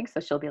guinea pig. So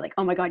she'll be like,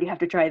 oh my God, you have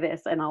to try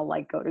this. And I'll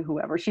like go to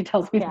whoever she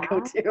tells me to go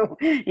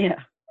to. Yeah.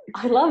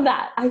 I love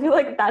that. I feel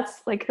like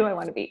that's like who I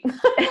want to be.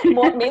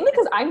 Mainly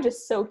because I'm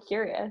just so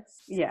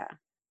curious. Yeah.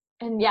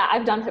 And yeah,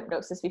 I've done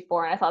hypnosis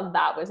before, and I thought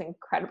that was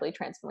incredibly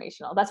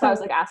transformational. That's why I was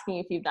like asking you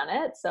if you've done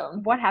it.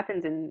 So what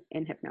happens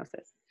in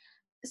hypnosis?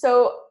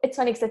 So it's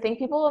funny because I think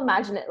people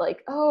imagine it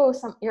like, oh,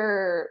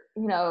 you're,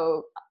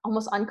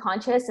 almost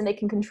unconscious and they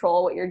can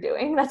control what you're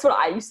doing. That's what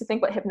I used to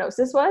think what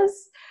hypnosis was.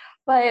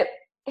 But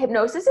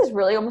hypnosis is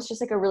really almost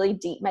just like a really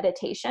deep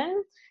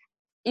meditation.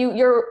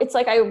 It's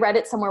like I read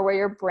it somewhere where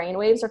your brain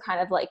waves are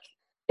kind of like,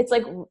 it's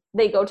like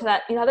they go to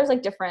that, there's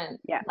like different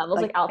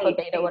levels, like alpha,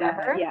 beta,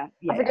 whatever. Yeah.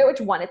 I forget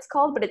which one it's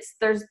called, but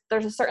there's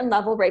a certain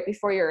level right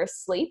before you're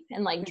asleep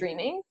and like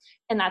dreaming.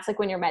 And that's like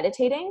when you're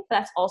meditating.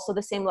 That's also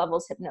the same level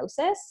as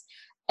hypnosis.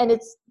 And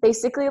it's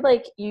basically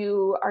like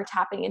you are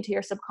tapping into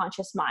your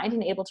subconscious mind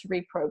and able to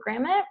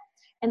reprogram it.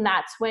 And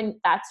that's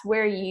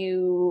where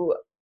you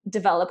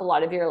develop a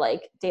lot of your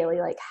like daily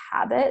like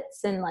habits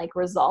and like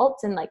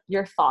results, and like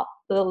your thought,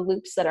 the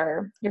loops that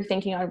are you're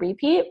thinking on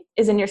repeat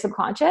is in your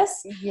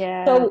subconscious.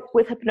 Yeah. So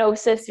with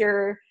hypnosis,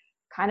 you're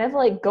kind of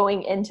like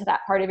going into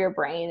that part of your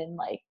brain and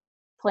like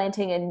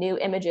planting in new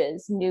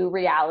images, new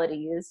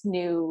realities,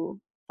 new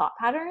thought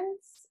patterns.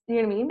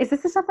 You know what I mean? Is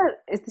this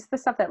the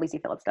stuff that Lucy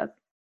Phillips does?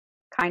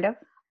 Kind of.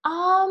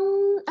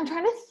 I'm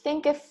trying to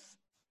think if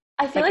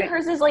I feel like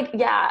hers is like,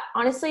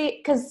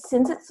 honestly, because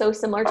since it's so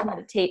similar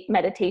to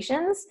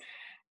meditations,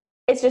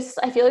 it's just,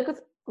 I feel like with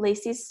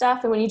Lacey's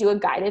stuff, and when you do a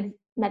guided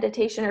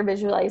meditation or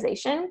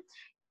visualization,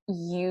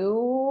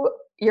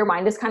 your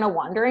mind is kind of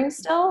wandering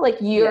still. Like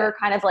you're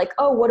kind of like,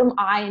 oh, what am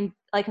I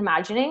like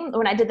imagining?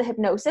 When I did the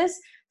hypnosis,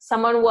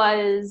 someone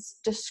was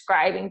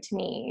describing to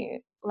me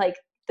like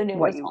the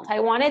new result I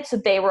wanted. So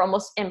they were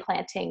almost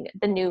implanting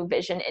the new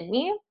vision in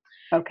me.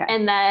 Okay.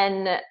 And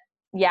then,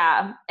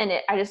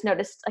 I just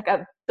noticed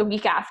like the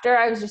week after,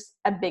 I was just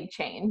a big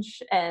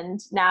change. And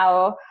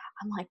now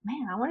I'm like,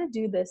 man, I want to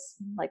do this,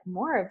 like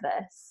more of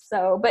this.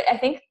 So, but I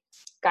think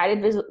guided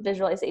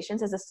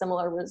visualizations is a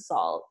similar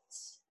result.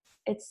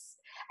 It's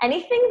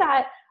anything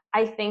that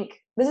I think,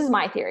 this is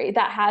my theory,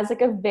 that has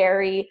like you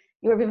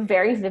have a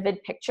very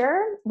vivid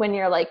picture when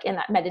you're like in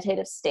that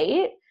meditative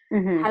state,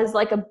 has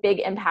like a big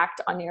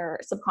impact on your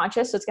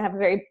subconscious. So it's going to have a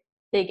very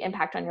big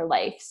impact on your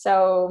life.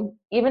 So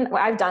even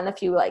I've done a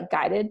few like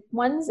guided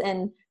ones,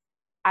 and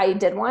I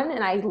did one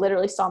and I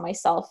literally saw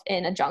myself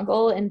in a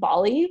jungle in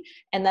Bali.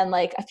 And then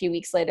like a few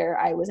weeks later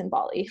I was in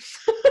Bali.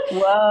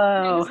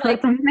 Whoa.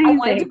 Like, that's amazing.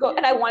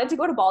 I wanted to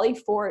go to Bali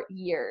for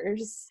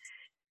years.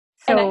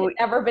 And I So had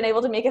never been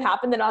able to make it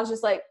happen. Then I was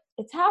just like,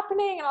 it's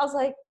happening. And I was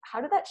like,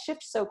 how did that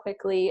shift so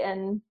quickly?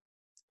 And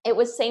it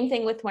was same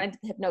thing with when I did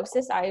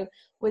hypnosis. I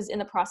was in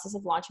the process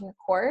of launching a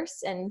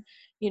course and,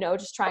 you know,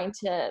 just trying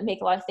to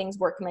make a lot of things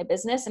work in my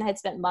business. And I had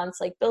spent months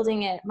like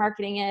building it,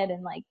 marketing it,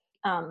 and like,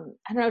 I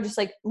don't know, just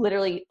like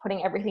literally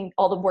putting everything,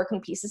 all the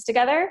working pieces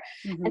together.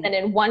 And then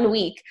in 1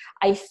 week,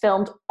 I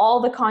filmed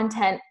all the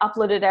content,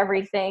 uploaded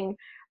everything,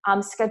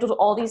 scheduled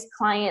all these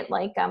client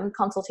like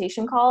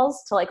consultation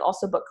calls to like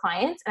also book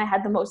clients. And I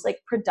had the most like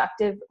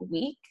productive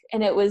week.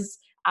 And it was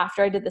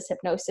after I did this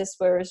hypnosis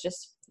where it was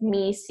just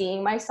me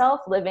seeing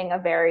myself living a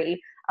very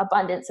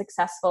abundant,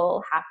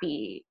 successful,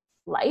 happy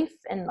life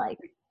and like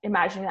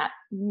imagining that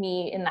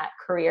me in that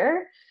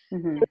career.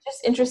 It was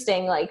just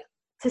interesting, like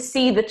to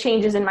see the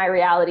changes in my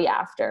reality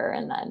after.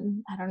 And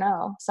then I don't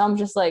know. So I'm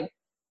just like,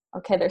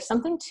 okay, there's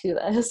something to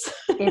this.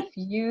 if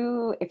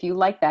you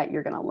like that,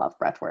 you're going to love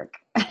breath work.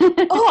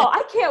 Oh,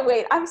 I can't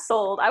wait. I'm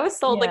sold. I was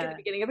sold like at Yeah. the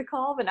beginning of the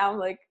call, but now I'm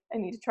like, I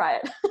need to try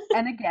it.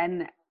 And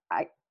again,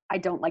 I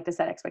don't like to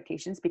set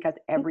expectations because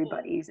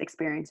everybody's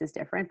experience is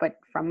different. But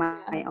from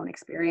my own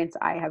experience,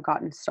 I have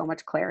gotten so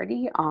much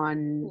clarity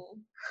on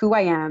who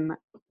I am,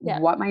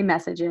 what my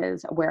message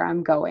is, where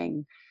I'm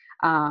going.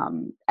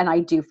 And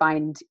I do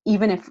find,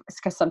 even if,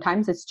 because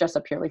sometimes it's just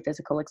a purely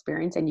physical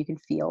experience and you can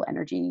feel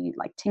energy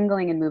like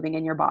tingling and moving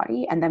in your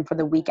body. And then for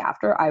the week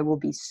after, I will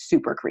be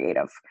super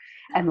creative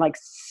and like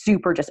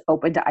super just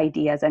open to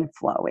ideas and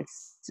flow.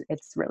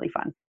 It's really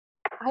fun.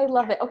 I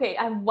love it. Okay,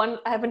 I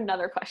have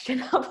another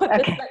question about this.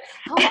 Okay.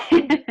 How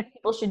often do you think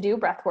people should do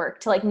breath work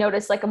to like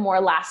notice like a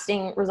more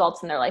lasting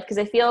results in their life? Because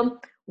I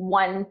feel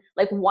one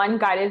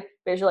guided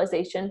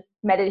visualization,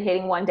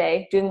 meditating one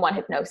day, doing one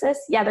hypnosis.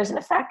 Yeah, there's an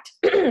effect.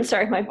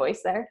 Sorry, my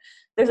voice there.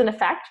 There's an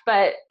effect,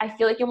 but I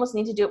feel like you almost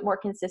need to do it more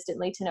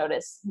consistently to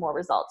notice more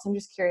results. I'm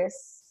just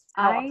curious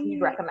how often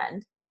you'd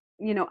recommend.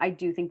 You know, I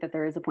do think that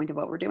there is a point of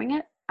overdoing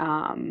it.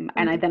 And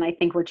I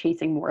think we're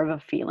chasing more of a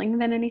feeling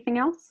than anything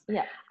else.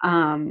 Yeah.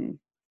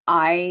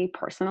 I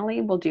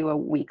personally will do a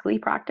weekly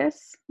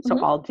practice.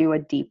 So I'll do a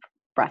deep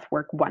breath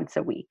work once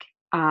a week.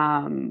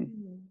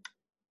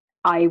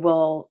 I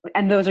will,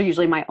 and those are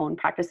usually my own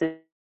practices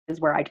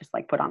where I just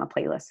like put on a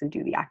playlist and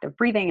do the active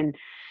breathing and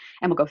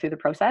we'll go through the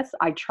process.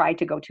 I try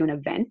to go to an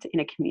event in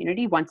a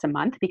community once a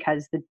month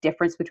because the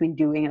difference between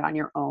doing it on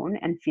your own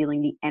and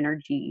feeling the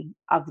energy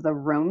of the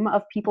room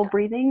of people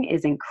breathing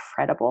is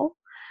incredible.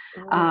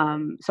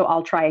 So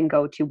I'll try and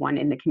go to one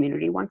in the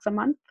community once a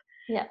month.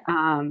 Yeah.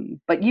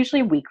 But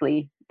usually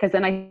weekly, because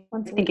then I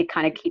think it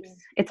kind of keeps,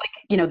 it's like,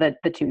 you know, the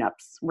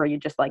tune-ups where you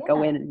just like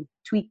go in and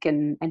tweak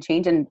and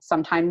change. And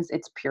sometimes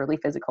it's purely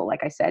physical, like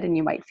I said, and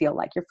you might feel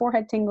like your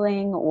forehead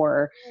tingling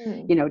or,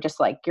 you know, just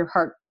like your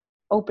heart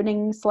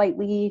opening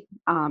slightly.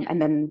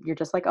 And then you're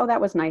just like, oh,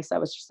 that was nice. That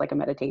was just like a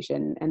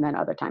meditation. And then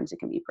other times it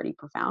can be pretty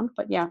profound,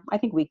 but yeah, I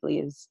think weekly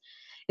is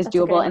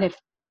doable.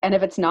 And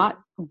if it's not,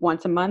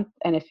 once a month,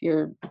 and if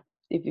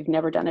you've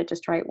never done it,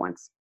 just try it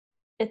once.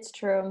 It's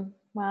true.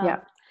 Wow. Yeah.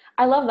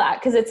 I love that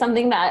because it's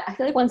something that I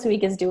feel like once a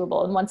week is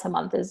doable and once a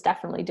month is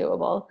definitely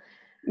doable.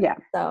 Yeah.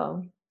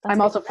 So I'm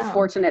also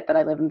fortunate that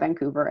I live in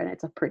Vancouver and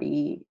it's a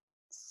pretty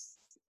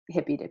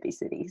hippy dippy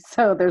city.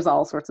 So there's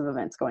all sorts of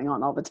events going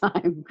on all the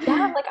time.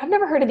 Yeah. Like I've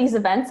never heard of these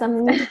events.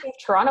 I'm going to see if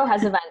Toronto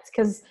has events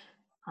because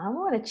I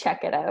want to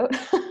check it out.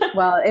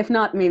 Well, if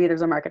not, maybe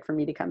there's a market for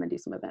me to come and do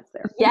some events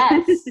there.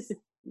 Yes.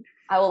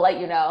 I will let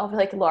you know. I'll be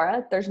like,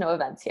 Laura, there's no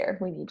events here.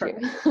 We need you.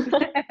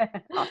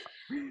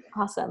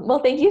 Awesome. Well,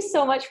 thank you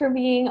so much for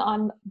being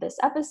on this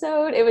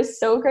episode. It was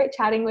so great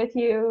chatting with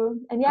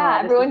you. And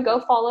yeah, everyone go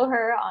follow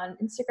her on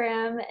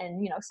Instagram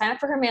and, you know, sign up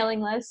for her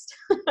mailing list.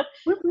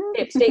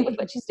 Stay up to date with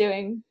what she's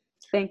doing.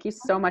 Thank you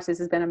so much. This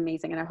has been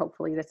amazing. And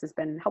hopefully this has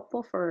been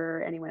helpful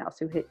for anyone else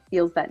who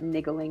feels that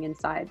niggling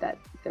inside that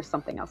there's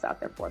something else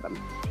out there for them.